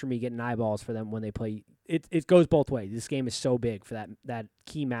huge for me, getting eyeballs for them when they play. It goes both ways. This game is so big for that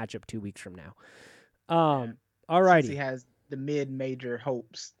key matchup 2 weeks from now. All righty. He has the mid-major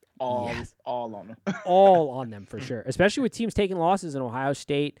hopes all on them. All on them for sure, especially with teams taking losses in Ohio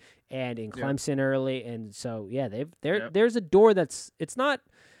State and in Clemson early. And so, there's a door it's not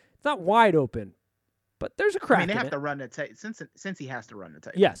wide open, but there's a crack. I mean, they have to run the tape since he has to run the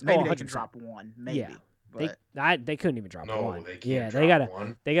tape. Yes, maybe they can drop one. Maybe. Yeah. But they couldn't even drop one. No, they can't. They gotta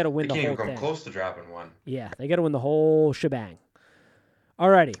win the whole thing. They can't even come close to dropping one. Yeah, they gotta win the whole shebang.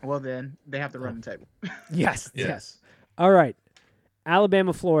 Alrighty. Well, then they have to run the table. Yes. All right,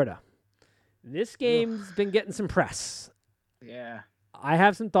 Alabama, Florida. This game's been getting some press. Yeah. I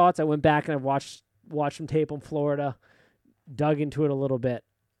have some thoughts. I went back and I watched some tape on Florida, dug into it a little bit.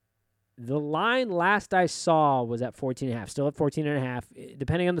 The line last I saw was at 14.5, still at 14.5.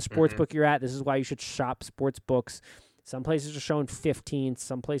 Depending on the sports book you're at, this is why you should shop sports books. Some places are showing 15.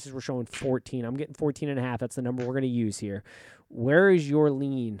 Some places were showing 14. I'm getting 14.5. That's the number we're going to use here. Where is your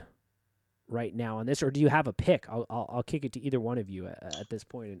lean right now on this, or do you have a pick? I'll kick it to either one of you at this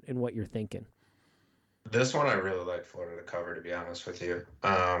point in what you're thinking. This one I really like Florida to cover, to be honest with you.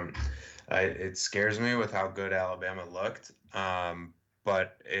 It scares me with how good Alabama looked.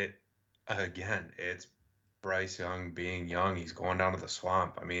 But it's Bryce Young being young. He's going down to the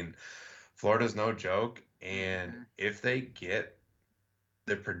swamp. I mean, Florida's no joke. And Mhm. if they get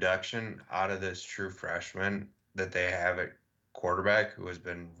the production out of this true freshman that they have at quarterback, who has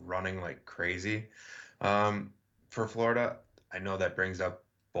been running like crazy, um, for Florida, I know that brings up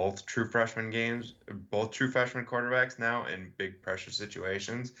both true freshman quarterbacks now in big pressure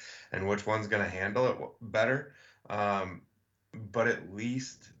situations, and which one's going to handle it better. Um, but at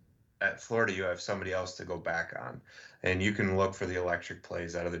least at Florida, you have somebody else to go back on, and you can look for the electric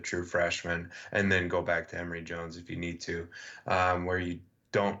plays out of the true freshman, and then go back to Emory Jones if you need to, where you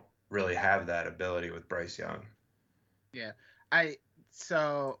don't really have that ability with Bryce Young. Yeah. I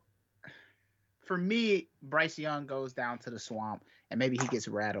so for me, Bryce Young goes down to the swamp and maybe he gets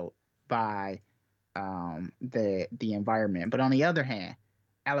rattled by the environment. But on the other hand,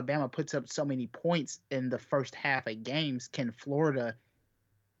 Alabama puts up so many points in the first half of games. Can Florida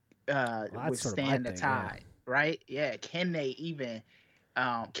Well, that's sort of my withstand the thing. Yeah. tide? Right? Yeah. Can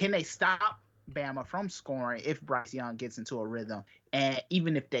they stop Bama from scoring if Bryce Young gets into a rhythm? And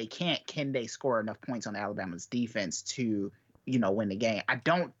even if they can't, can they score enough points on Alabama's defense to, win the game? I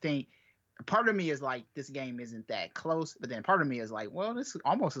don't think. Part of me is like, this game isn't that close, but then part of me is like, well, this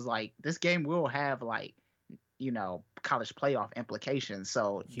almost is like this game will have like, college playoff implications.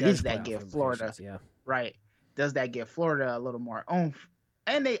 So does Huge that playoff give Florida, implications. Yeah. right? Does that give Florida a little more oomph?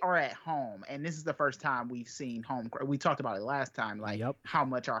 And they are at home, and this is the first time we've seen home. We talked about it last time, like Yep. how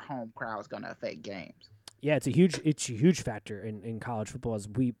much our home crowd is going to affect games. Yeah, it's a huge factor in college football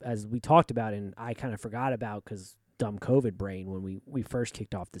as we talked about, and I kind of forgot about because dumb COVID brain when we first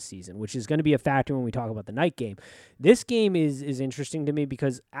kicked off the season, which is going to be a factor when we talk about the night game. This game is interesting to me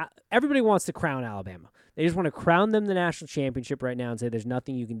because everybody wants to crown Alabama. They just want to crown them the national championship right now and say there's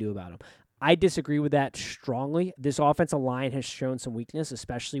nothing you can do about them. I disagree with that strongly. This offensive line has shown some weakness,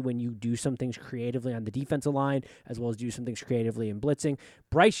 especially when you do some things creatively on the defensive line, as well as do some things creatively in blitzing.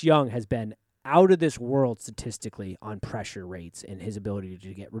 Bryce Young has been out of this world statistically on pressure rates and his ability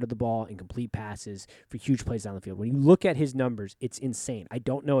to get rid of the ball and complete passes for huge plays down the field. When you look at his numbers, it's insane. I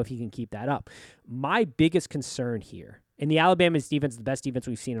don't know if he can keep that up. My biggest concern here, and the Alabama's defense is the best defense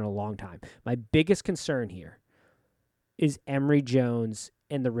we've seen in a long time. My biggest concern here is Emory Jones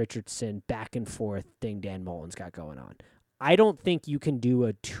and the Richardson back and forth thing Dan Mullen's got going on. I don't think you can do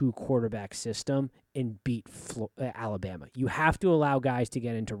a 2-quarterback system and beat Alabama. You have to allow guys to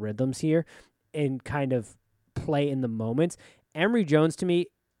get into rhythms here and kind of play in the moments. Emory Jones, to me,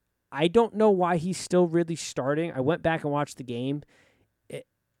 I don't know why he's still really starting. I went back and watched the game.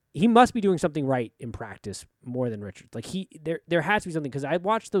 He must be doing something right in practice more than Richards. Like there has to be something because I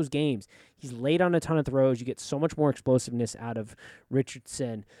watched those games. He's late on a ton of throws. You get so much more explosiveness out of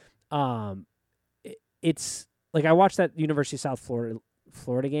Richardson. It's like I watched that University of South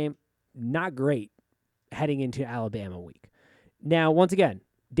Florida game. Not great heading into Alabama week. Now, once again,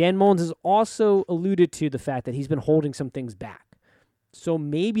 Dan Mullins has also alluded to the fact that he's been holding some things back. So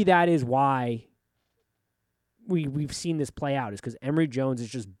maybe that is why we've seen this play out, is because Emory Jones is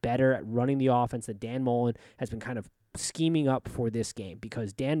just better at running the offense that Dan Mullen has been kind of scheming up for this game,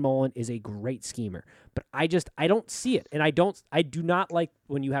 because Dan Mullen is a great schemer. But I don't see it. And I do not like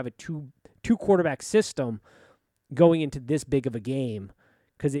when you have a two quarterback system going into this big of a game,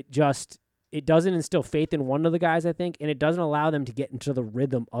 because it doesn't instill faith in one of the guys, I think, and it doesn't allow them to get into the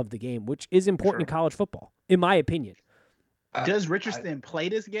rhythm of the game, which is important in college football, in my opinion. Does Richardson play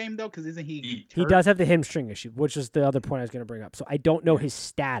this game, though? Because isn't he He does have the hamstring issue, which is the other point I was going to bring up. So I don't know his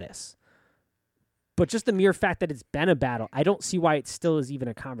status. But just the mere fact that it's been a battle, I don't see why it still is even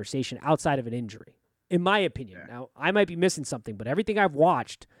a conversation outside of an injury, in my opinion. Yeah. Now, I might be missing something, but everything I've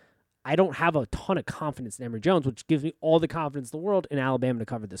watched, I don't have a ton of confidence in Emory Jones, which gives me all the confidence in the world in Alabama to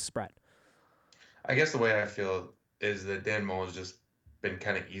cover this spread. I guess the way I feel is that Dan Mullen's just been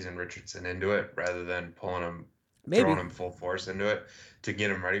kind of easing Richardson into it rather than throwing him full force into it to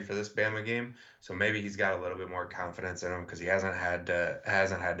get him ready for this Bama game. So maybe he's got a little bit more confidence in him because he hasn't had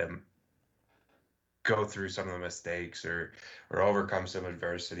to go through some of the mistakes or overcome some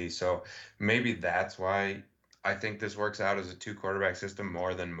adversity. So maybe that's why I think this works out as a 2-quarterback system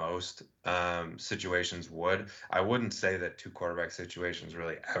more than most situations would. I wouldn't say that 2-quarterback situations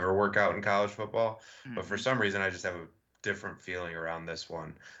really ever work out in college football, but for some reason I just have a different feeling around this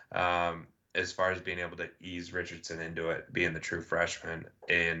one. As far as being able to ease Richardson into it, being the true freshman,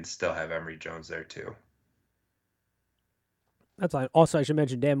 and still have Emory Jones there too. That's fine. Also, I should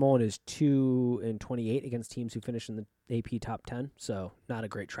mention Dan Mullen is 2-28 against teams who finish in the AP top 10, so not a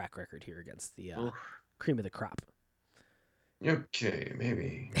great track record here against the cream of the crop. Okay,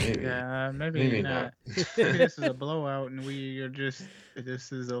 maybe. Yeah, maybe Maybe not. not. Maybe this is a blowout, and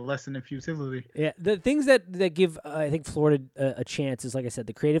this is a lesson in futility. Yeah, the things that give I think Florida a chance is, like I said,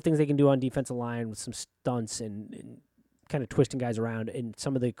 the creative things they can do on defensive line with some stunts and kind of twisting guys around, and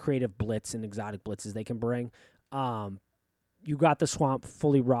some of the creative blitz and exotic blitzes they can bring. You got the Swamp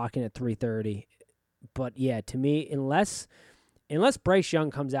fully rocking at 3:30, but yeah, to me, unless Bryce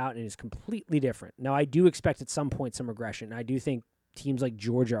Young comes out and is completely different. Now, I do expect at some point some regression. I do think teams like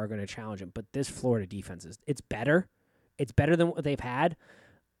Georgia are going to challenge him, but this Florida defense it's better. It's better than what they've had.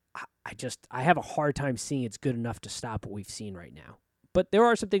 I have a hard time seeing it's good enough to stop what we've seen right now. But there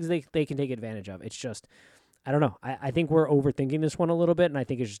are some things they can take advantage of. It's just, I don't know. I think we're overthinking this one a little bit, and I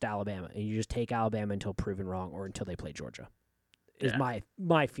think it's just Alabama. And you just take Alabama until proven wrong or until they play Georgia, is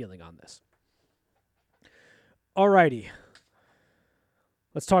my feeling on this. Alrighty.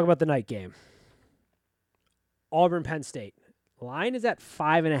 Let's talk about the night game. Auburn, Penn State. Line is at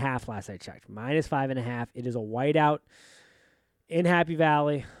 5.5 last I checked. Minus 5.5. It is a whiteout in Happy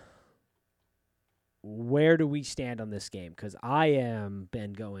Valley. Where do we stand on this game? Because I am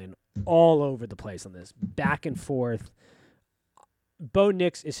been going all over the place on this. Back and forth. Bo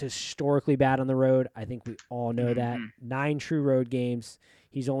Nix is historically bad on the road. I think we all know that. 9 true road games.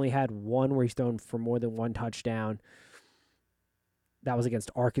 He's only had 1 where he's thrown for more than 1 touchdown. That was against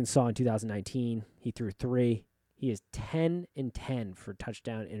Arkansas in 2019. He threw 3. He is 10-10 for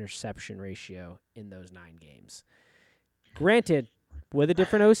touchdown interception ratio in those 9 games. Granted, with a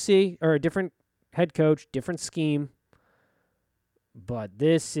different OC or a different head coach, different scheme, but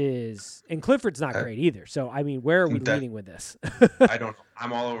this is, and Clifford's not great either. So, I mean, where are we leading with this? I don't know.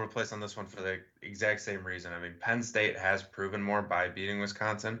 I'm all over the place on this one for the exact same reason. I mean, Penn State has proven more by beating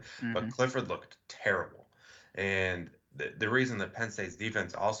Wisconsin, but Clifford looked terrible. And the reason that Penn State's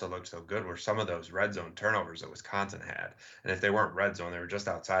defense also looked so good were some of those red zone turnovers that Wisconsin had. And if they weren't red zone, they were just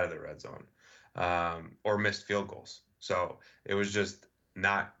outside of the red zone, or missed field goals. So it was just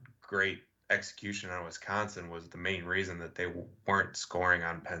not great execution on Wisconsin was the main reason that they weren't scoring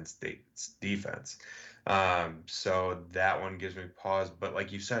on Penn State's defense. So that one gives me pause. But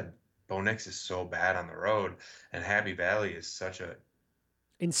like you said, Bo Nix is so bad on the road, and Happy Valley is such a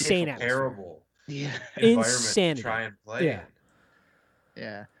insane, terrible environment to try and play in.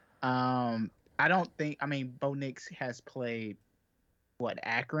 Yeah. I don't think. I mean, Bo Nix has played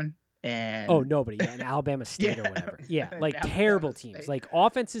Akron. And nobody. Yeah, in Alabama State or whatever. Yeah, like terrible teams. Like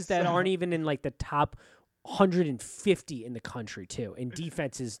offenses that aren't even in like the top 150 in the country too, and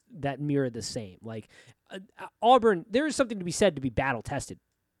defenses that mirror the same. Like Auburn, there is something to be said to be battle tested.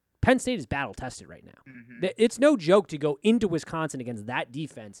 Penn State is battle tested right now. It's no joke to go into Wisconsin against that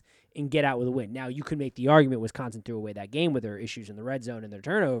defense and get out with a win. Now you can make the argument Wisconsin threw away that game with their issues in the red zone and their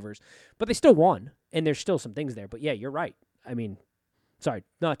turnovers, but they still won, and there's still some things there. But yeah, you're right. I mean, sorry,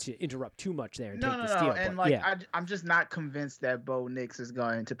 not to interrupt too much there and take the steal. And but, I'm just not convinced that Bo Nix is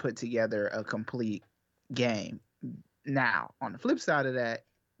going to put together a complete game. Now, on the flip side of that,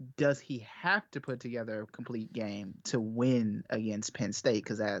 does he have to put together a complete game to win against Penn State?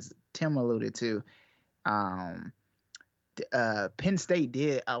 Because as Tim alluded to, Penn State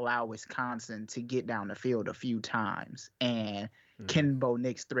did allow Wisconsin to get down the field a few times. And can Bo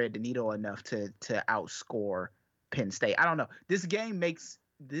Nix thread the needle enough to outscore Penn State? I don't know. This game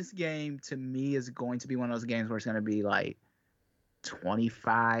to me is going to be one of those games where it's going to be like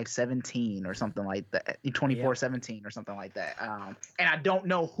 25-17 or something like that, 24-17 or something like that. And I don't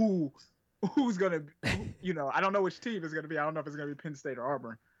know who's going to, I don't know which team is going to be. I don't know if it's going to be Penn State or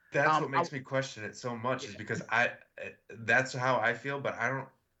Auburn. That's what makes me question it so much is because that's how I feel, but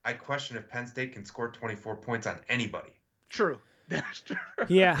I question if Penn State can score 24 points on anybody. True. That's true.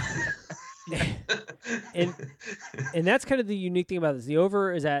 Yeah. and that's kind of the unique thing about this. The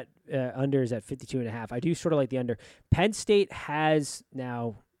over is at under is at 52.5. I do sort of like the under. Penn State has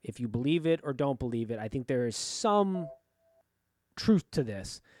now, if you believe it or don't believe it, I think there is some truth to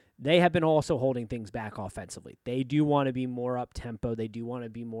this. They have been also holding things back offensively. They do want to be more up tempo. They do want to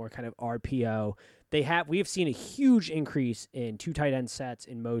be more kind of RPO. We have seen a huge increase in 2 tight end sets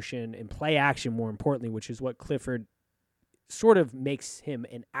in motion and play action, more importantly, which is what Clifford sort of makes him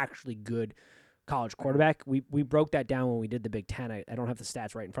an actually good college quarterback. We broke that down when we did the Big Ten. I don't have the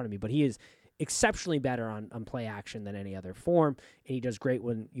stats right in front of me, but he is exceptionally better on play action than any other form, and he does great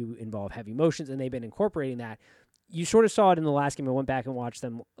when you involve heavy motions, and they've been incorporating that. You sort of saw it in the last game. I went back and watched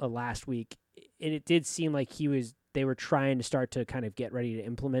them last week, and it did seem like they were trying to start to kind of get ready to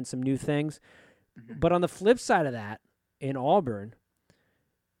implement some new things. But on the flip side of that, in Auburn,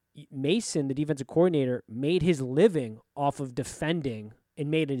 Mason, the defensive coordinator, made his living off of defending and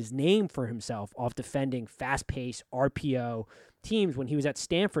made his name for himself off defending fast-paced RPO teams when he was at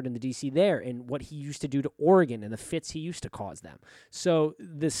Stanford in the DC there, and what he used to do to Oregon and the fits he used to cause them. So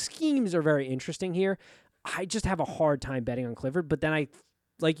the schemes are very interesting here. I just have a hard time betting on Clifford, but then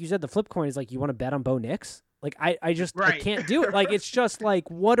like you said, the flip coin is like, you want to bet on Bo Nix? Like, I just I can't do it. Like, it's just like,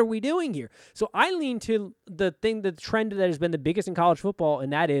 what are we doing here? So I lean to the trend that has been the biggest in college football,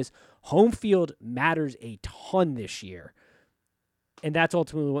 and that is home field matters a ton this year. And that's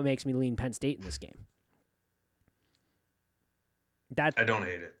ultimately what makes me lean Penn State in this game. I don't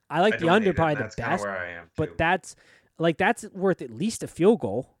hate it. I like the under probably the best, where I am too. But that's worth at least a field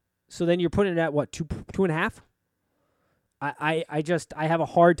goal. So then you're putting it at what, 2.5? I have a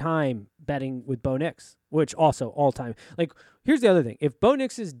hard time betting with Bo Nix, which also all time. Like, here's the other thing: if Bo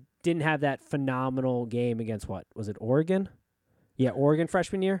Nix didn't have that phenomenal game against what was it, Oregon? Yeah, Oregon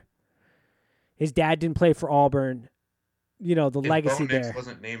freshman year. His dad didn't play for Auburn. You know, the legacy Bo Nix there.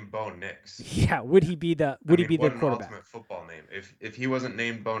 Wasn't named Bo Nix. Yeah, would he be the quarterback? Ultimate football name. If he wasn't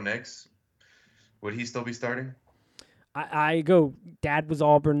named Bo Nix, would he still be starting? I go, Dad was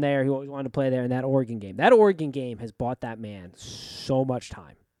Auburn there. He always wanted to play there in that Oregon game. That Oregon game has bought that man so much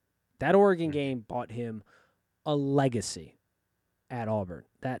time. That Oregon game bought him a legacy at Auburn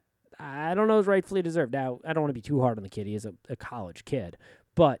that I don't know is rightfully deserved. Now, I don't want to be too hard on the kid. He is a college kid.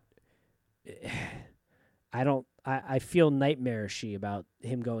 But I feel nightmarishy about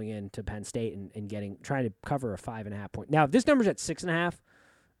him going into Penn State and trying to cover a 5.5 point. Now, if this number's at 6.5,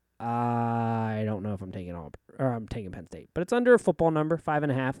 I don't know if I'm taking Auburn or I'm taking Penn State, but it's under a football number, 5.5.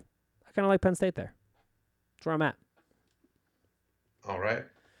 I kind of like Penn State there. That's where I'm at. All right.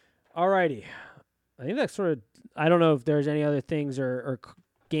 Alrighty. I think that's sort of. I don't know if there's any other things or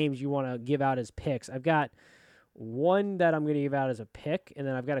games you want to give out as picks. I've got one that I'm going to give out as a pick, and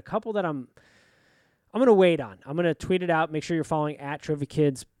then I've got a couple that I'm going to wait on. I'm going to tweet it out. Make sure you're following at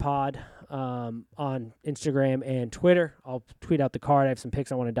TriviaKidsPod on Instagram and Twitter. I'll tweet out the card. I have some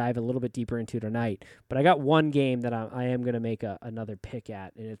picks I want to dive a little bit deeper into tonight. But I got one game that I am going to make another pick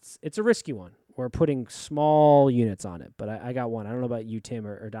at, and it's a risky one. We're putting small units on it, but I got one. I don't know about you, Tim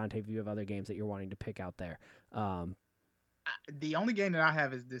or Dante, if you have other games that you're wanting to pick out there. The only game that I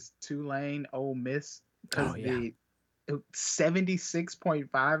have is this Tulane Ole Miss, because the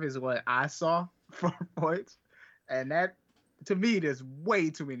 76.5 is what I saw for points, and that to me there's way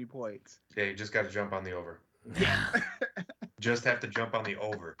too many points. Yeah, you just got to jump on the over. Yeah, just have to jump on the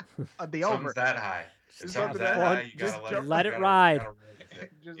over. The Something's over that high. If Just something's that that high, high, you gotta let it ride.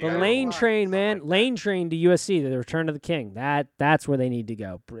 The lane train, man. Lane train to USC, the return of the king. That's where they need to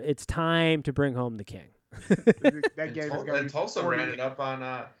go. It's time to bring home the king. That game and Tulsa ran it up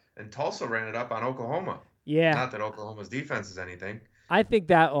on Oklahoma. Yeah. Not that Oklahoma's defense is anything. I think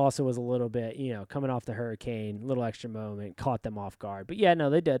that also was a little bit, coming off the hurricane, little extra moment, caught them off guard. But yeah, no,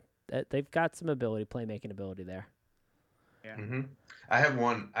 they did. They've got some playmaking ability there. Yeah. Mm-hmm. I have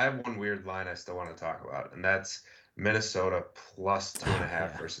one weird line I still want to talk about, and that's Minnesota plus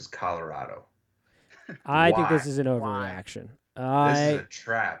 2.5 versus Colorado. I think this is an overreaction. This is a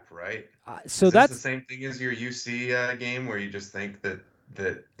trap, right? So is that's this the same thing as your UC game where you just think that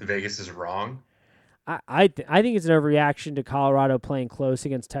Vegas is wrong. I think it's an overreaction to Colorado playing close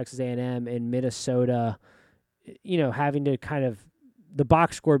against Texas A&M and Minnesota, having to kind of the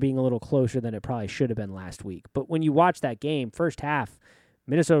box score being a little closer than it probably should have been last week. But when you watch that game, first half,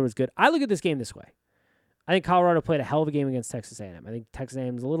 Minnesota was good. I look at this game this way. I think Colorado played a hell of a game against Texas A&M. I think Texas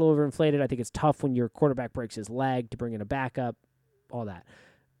A&M is a little overinflated. I think it's tough when your quarterback breaks his leg to bring in a backup, all that.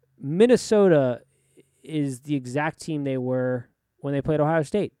 Minnesota is the exact team they were when they played Ohio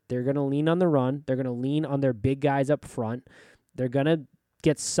State. They're going to lean on the run. They're going to lean on their big guys up front. They're going to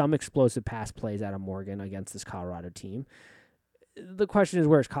get some explosive pass plays out of Morgan against this Colorado team. The question is,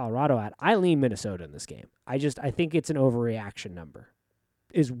 where's Colorado at? I lean Minnesota in this game. I think it's an overreaction number.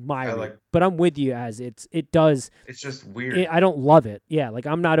 Is my read. But I'm with you as it does. It's just weird. I don't love it. Yeah, like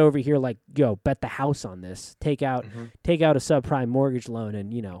I'm not over here like, bet the house on this. Take out a subprime mortgage loan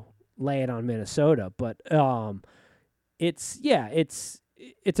and lay it on Minnesota. But it's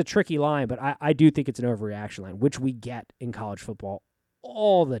a tricky line. But I do think it's an overreaction line, which we get in college football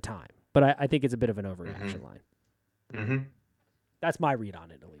all the time. But I think it's a bit of an overreaction line. Mm-hmm. That's my read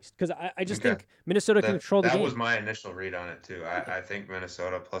on it, at least. Because I just think Minnesota can control the game. That was my initial read on it, too. I think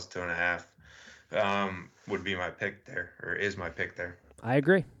Minnesota plus 2.5 would be my pick there, or is my pick there. I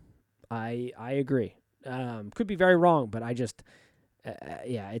agree. I agree. Could be very wrong, but I just,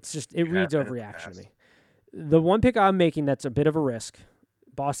 it's just, it reads overreaction to me. The one pick I'm making that's a bit of a risk,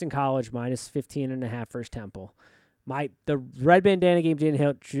 Boston College minus 15.5 versus Temple. The red bandana game didn't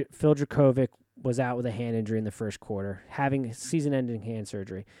help Phil Dracovic was out with a hand injury in the first quarter, having season-ending hand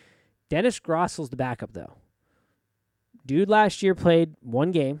surgery. Dennis Grossel's the backup, though. Dude last year played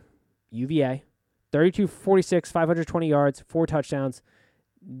one game, UVA, 32-46, 520 yards, 4 touchdowns.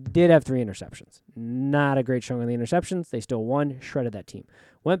 Did have 3 interceptions. Not a great showing on the interceptions. They still won, shredded that team.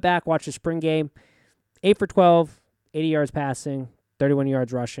 Went back, watched the spring game, 8 for 12, 80 yards passing, 31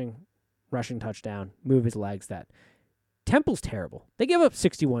 yards rushing touchdown, move his legs. That Temple's terrible. They give up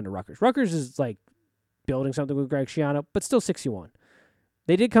 61 to Rutgers. Rutgers is like building something with Greg Schiano, but still 61.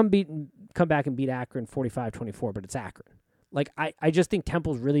 They did come back and beat Akron 45-24, but it's Akron. Like I just think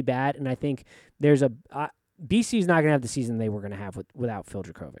Temple's really bad, and I think there's BC's not going to have the season they were going to have without Phil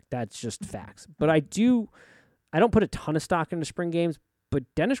Dracovic. That's just facts. But I don't put a ton of stock into spring games, but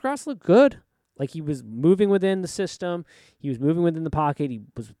Dennis Gross looked good. Like he was moving within the system. He was moving within the pocket. He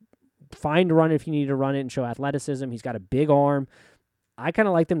was fine to run it if you needed to run it and show athleticism. He's got a big arm. I kind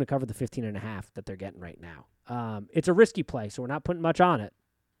of like them to cover the 15.5 that they're getting right now. It's a risky play, so we're not putting much on it,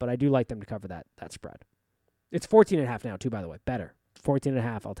 but I do like them to cover that spread. It's 14.5 now, too, by the way. Better.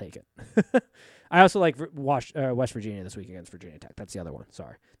 14.5, I'll take it. I also like West Virginia this week against Virginia Tech. That's the other one.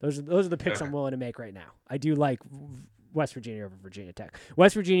 Sorry. Those are the picks I'm willing to make right now. I do like West Virginia over Virginia Tech.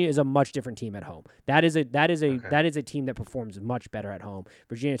 West Virginia is a much different team at home. That is a team that performs much better at home.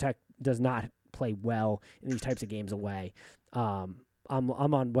 Virginia Tech does not play well in these types of games away. I'm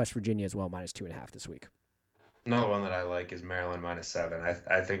on West Virginia as well, -2.5 this week. Another one that I like is Maryland -7.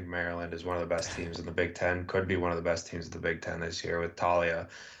 I think Maryland is one of the best teams in the Big Ten. Could be one of the best teams in the Big Ten this year with Talia.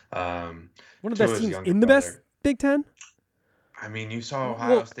 One of the best teams in the best Big Ten? I mean, you saw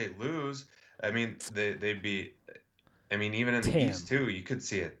Ohio State lose. I mean, they'd be. I mean, even in the East too, you could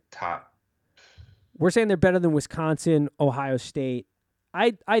see a top. We're saying they're better than Wisconsin, Ohio State.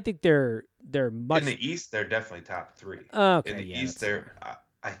 I think they're much in the East. They're definitely top 3. Okay, in the East, they're.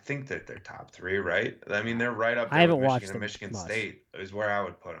 I think that they're top 3, right? I mean, they're right up there. I haven't with watched Michigan them and Michigan much. State is where I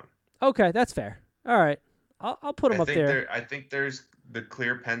would put them. Okay, that's fair. All right, I'll put them up there. I think there's the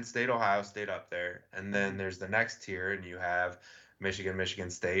clear Penn State, Ohio State up there, and then there's the next tier, and you have Michigan, Michigan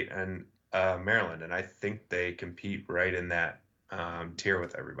State, and Maryland, and I think they compete right in that tier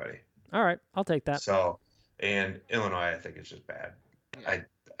with everybody. All right, I'll take that. So, and Illinois, I think it's just bad.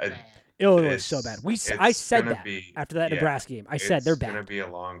 Illinois is so bad. I said that after that Nebraska game. I said they're bad. It's going to be a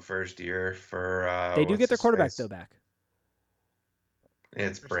long first year for. They do get their quarterback though back.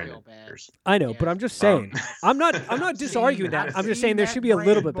 It's Brandon Peters. I know, but I'm just saying. I'm not disarguing that. I'm just saying there should be a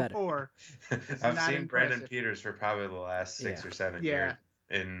little bit better. I've seen Brandon Peters for probably the last 6 or 7 years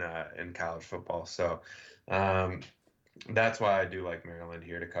in college football. So that's why I do like Maryland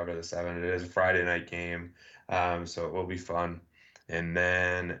here to cover the 7. It is a Friday night game, so it will be fun. And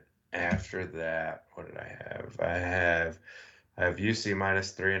then after that, what did I have? I have UC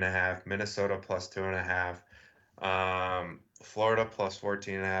 -3.5, Minnesota +2.5, Florida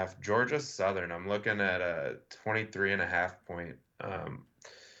 +14.5, Georgia Southern. I'm looking at a 23.5 point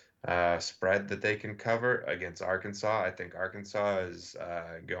spread that they can cover against Arkansas. I think Arkansas is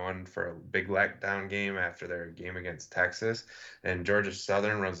going for a big letdown game after their game against Texas, and Georgia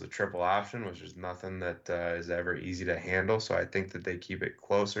Southern runs the triple option, which is nothing that is ever easy to handle. So I think that they keep it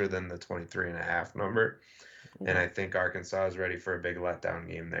closer than the 23.5 number, and I think Arkansas is ready for a big letdown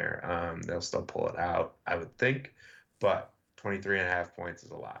game there. They'll still pull it out, I would think, but 23.5 points is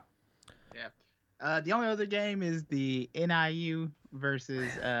a lot. Yeah. The only other game is the NIU versus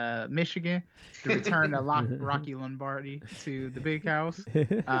Michigan to return to Rocky Lombardi to the Big House.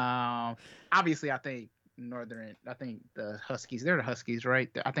 Obviously, I think the Huskies. They're the Huskies, right?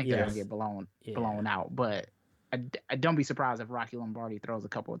 I think they're gonna get blown out. But I don't be surprised if Rocky Lombardi throws a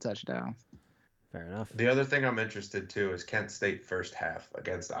couple of touchdowns. Fair enough. The other thing I'm interested too is Kent State first half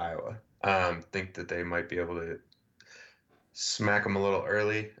against Iowa. Think that they might be able to smack them a little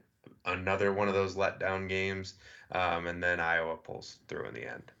early. Another one of those letdown games, and then Iowa pulls through in the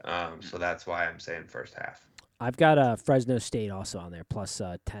end. So that's why I'm saying first half. I've got Fresno State also on there, plus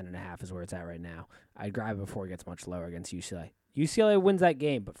 10.5 is where it's at right now. I'd grab it before it gets much lower against UCLA. UCLA wins that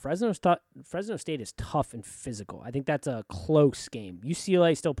game, but Fresno State is tough and physical. I think that's a close game.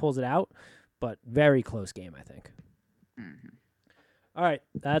 UCLA still pulls it out, but very close game, I think. Mm-hmm. All right,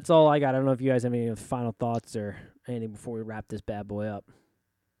 that's all I got. I don't know if you guys have any final thoughts or anything before we wrap this bad boy up.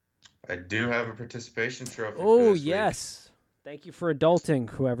 I do have a participation trophy. Oh, yes. Week. Thank you for adulting,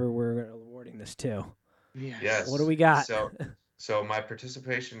 whoever we're awarding this to. Yes. What do we got? So my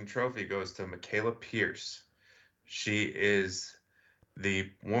participation trophy goes to Michaela Pierce. She is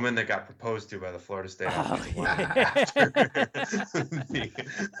the woman that got proposed to by the Florida State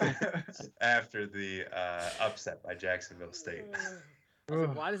after the upset by Jacksonville State. I was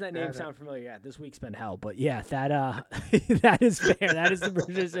like, why does that name that- sound familiar? Yeah, this week's been hell, but yeah, that that is fair. That is the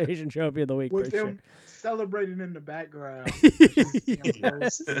participation trophy of the week With for them celebrating in the background. sure.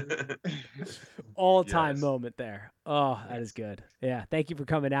 All-time Yes. moment there. Oh, that is Yes. good. Yeah, thank you for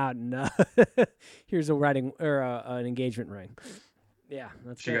coming out, and here's a wedding or an engagement ring. Yeah,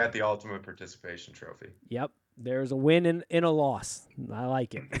 that's She good. got the ultimate participation trophy. Yep. There's a win and a loss. I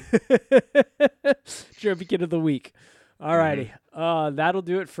like it. Trophy kid of the week. All righty. That'll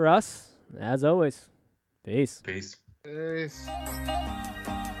do it for us. As always. Peace. Peace. Peace.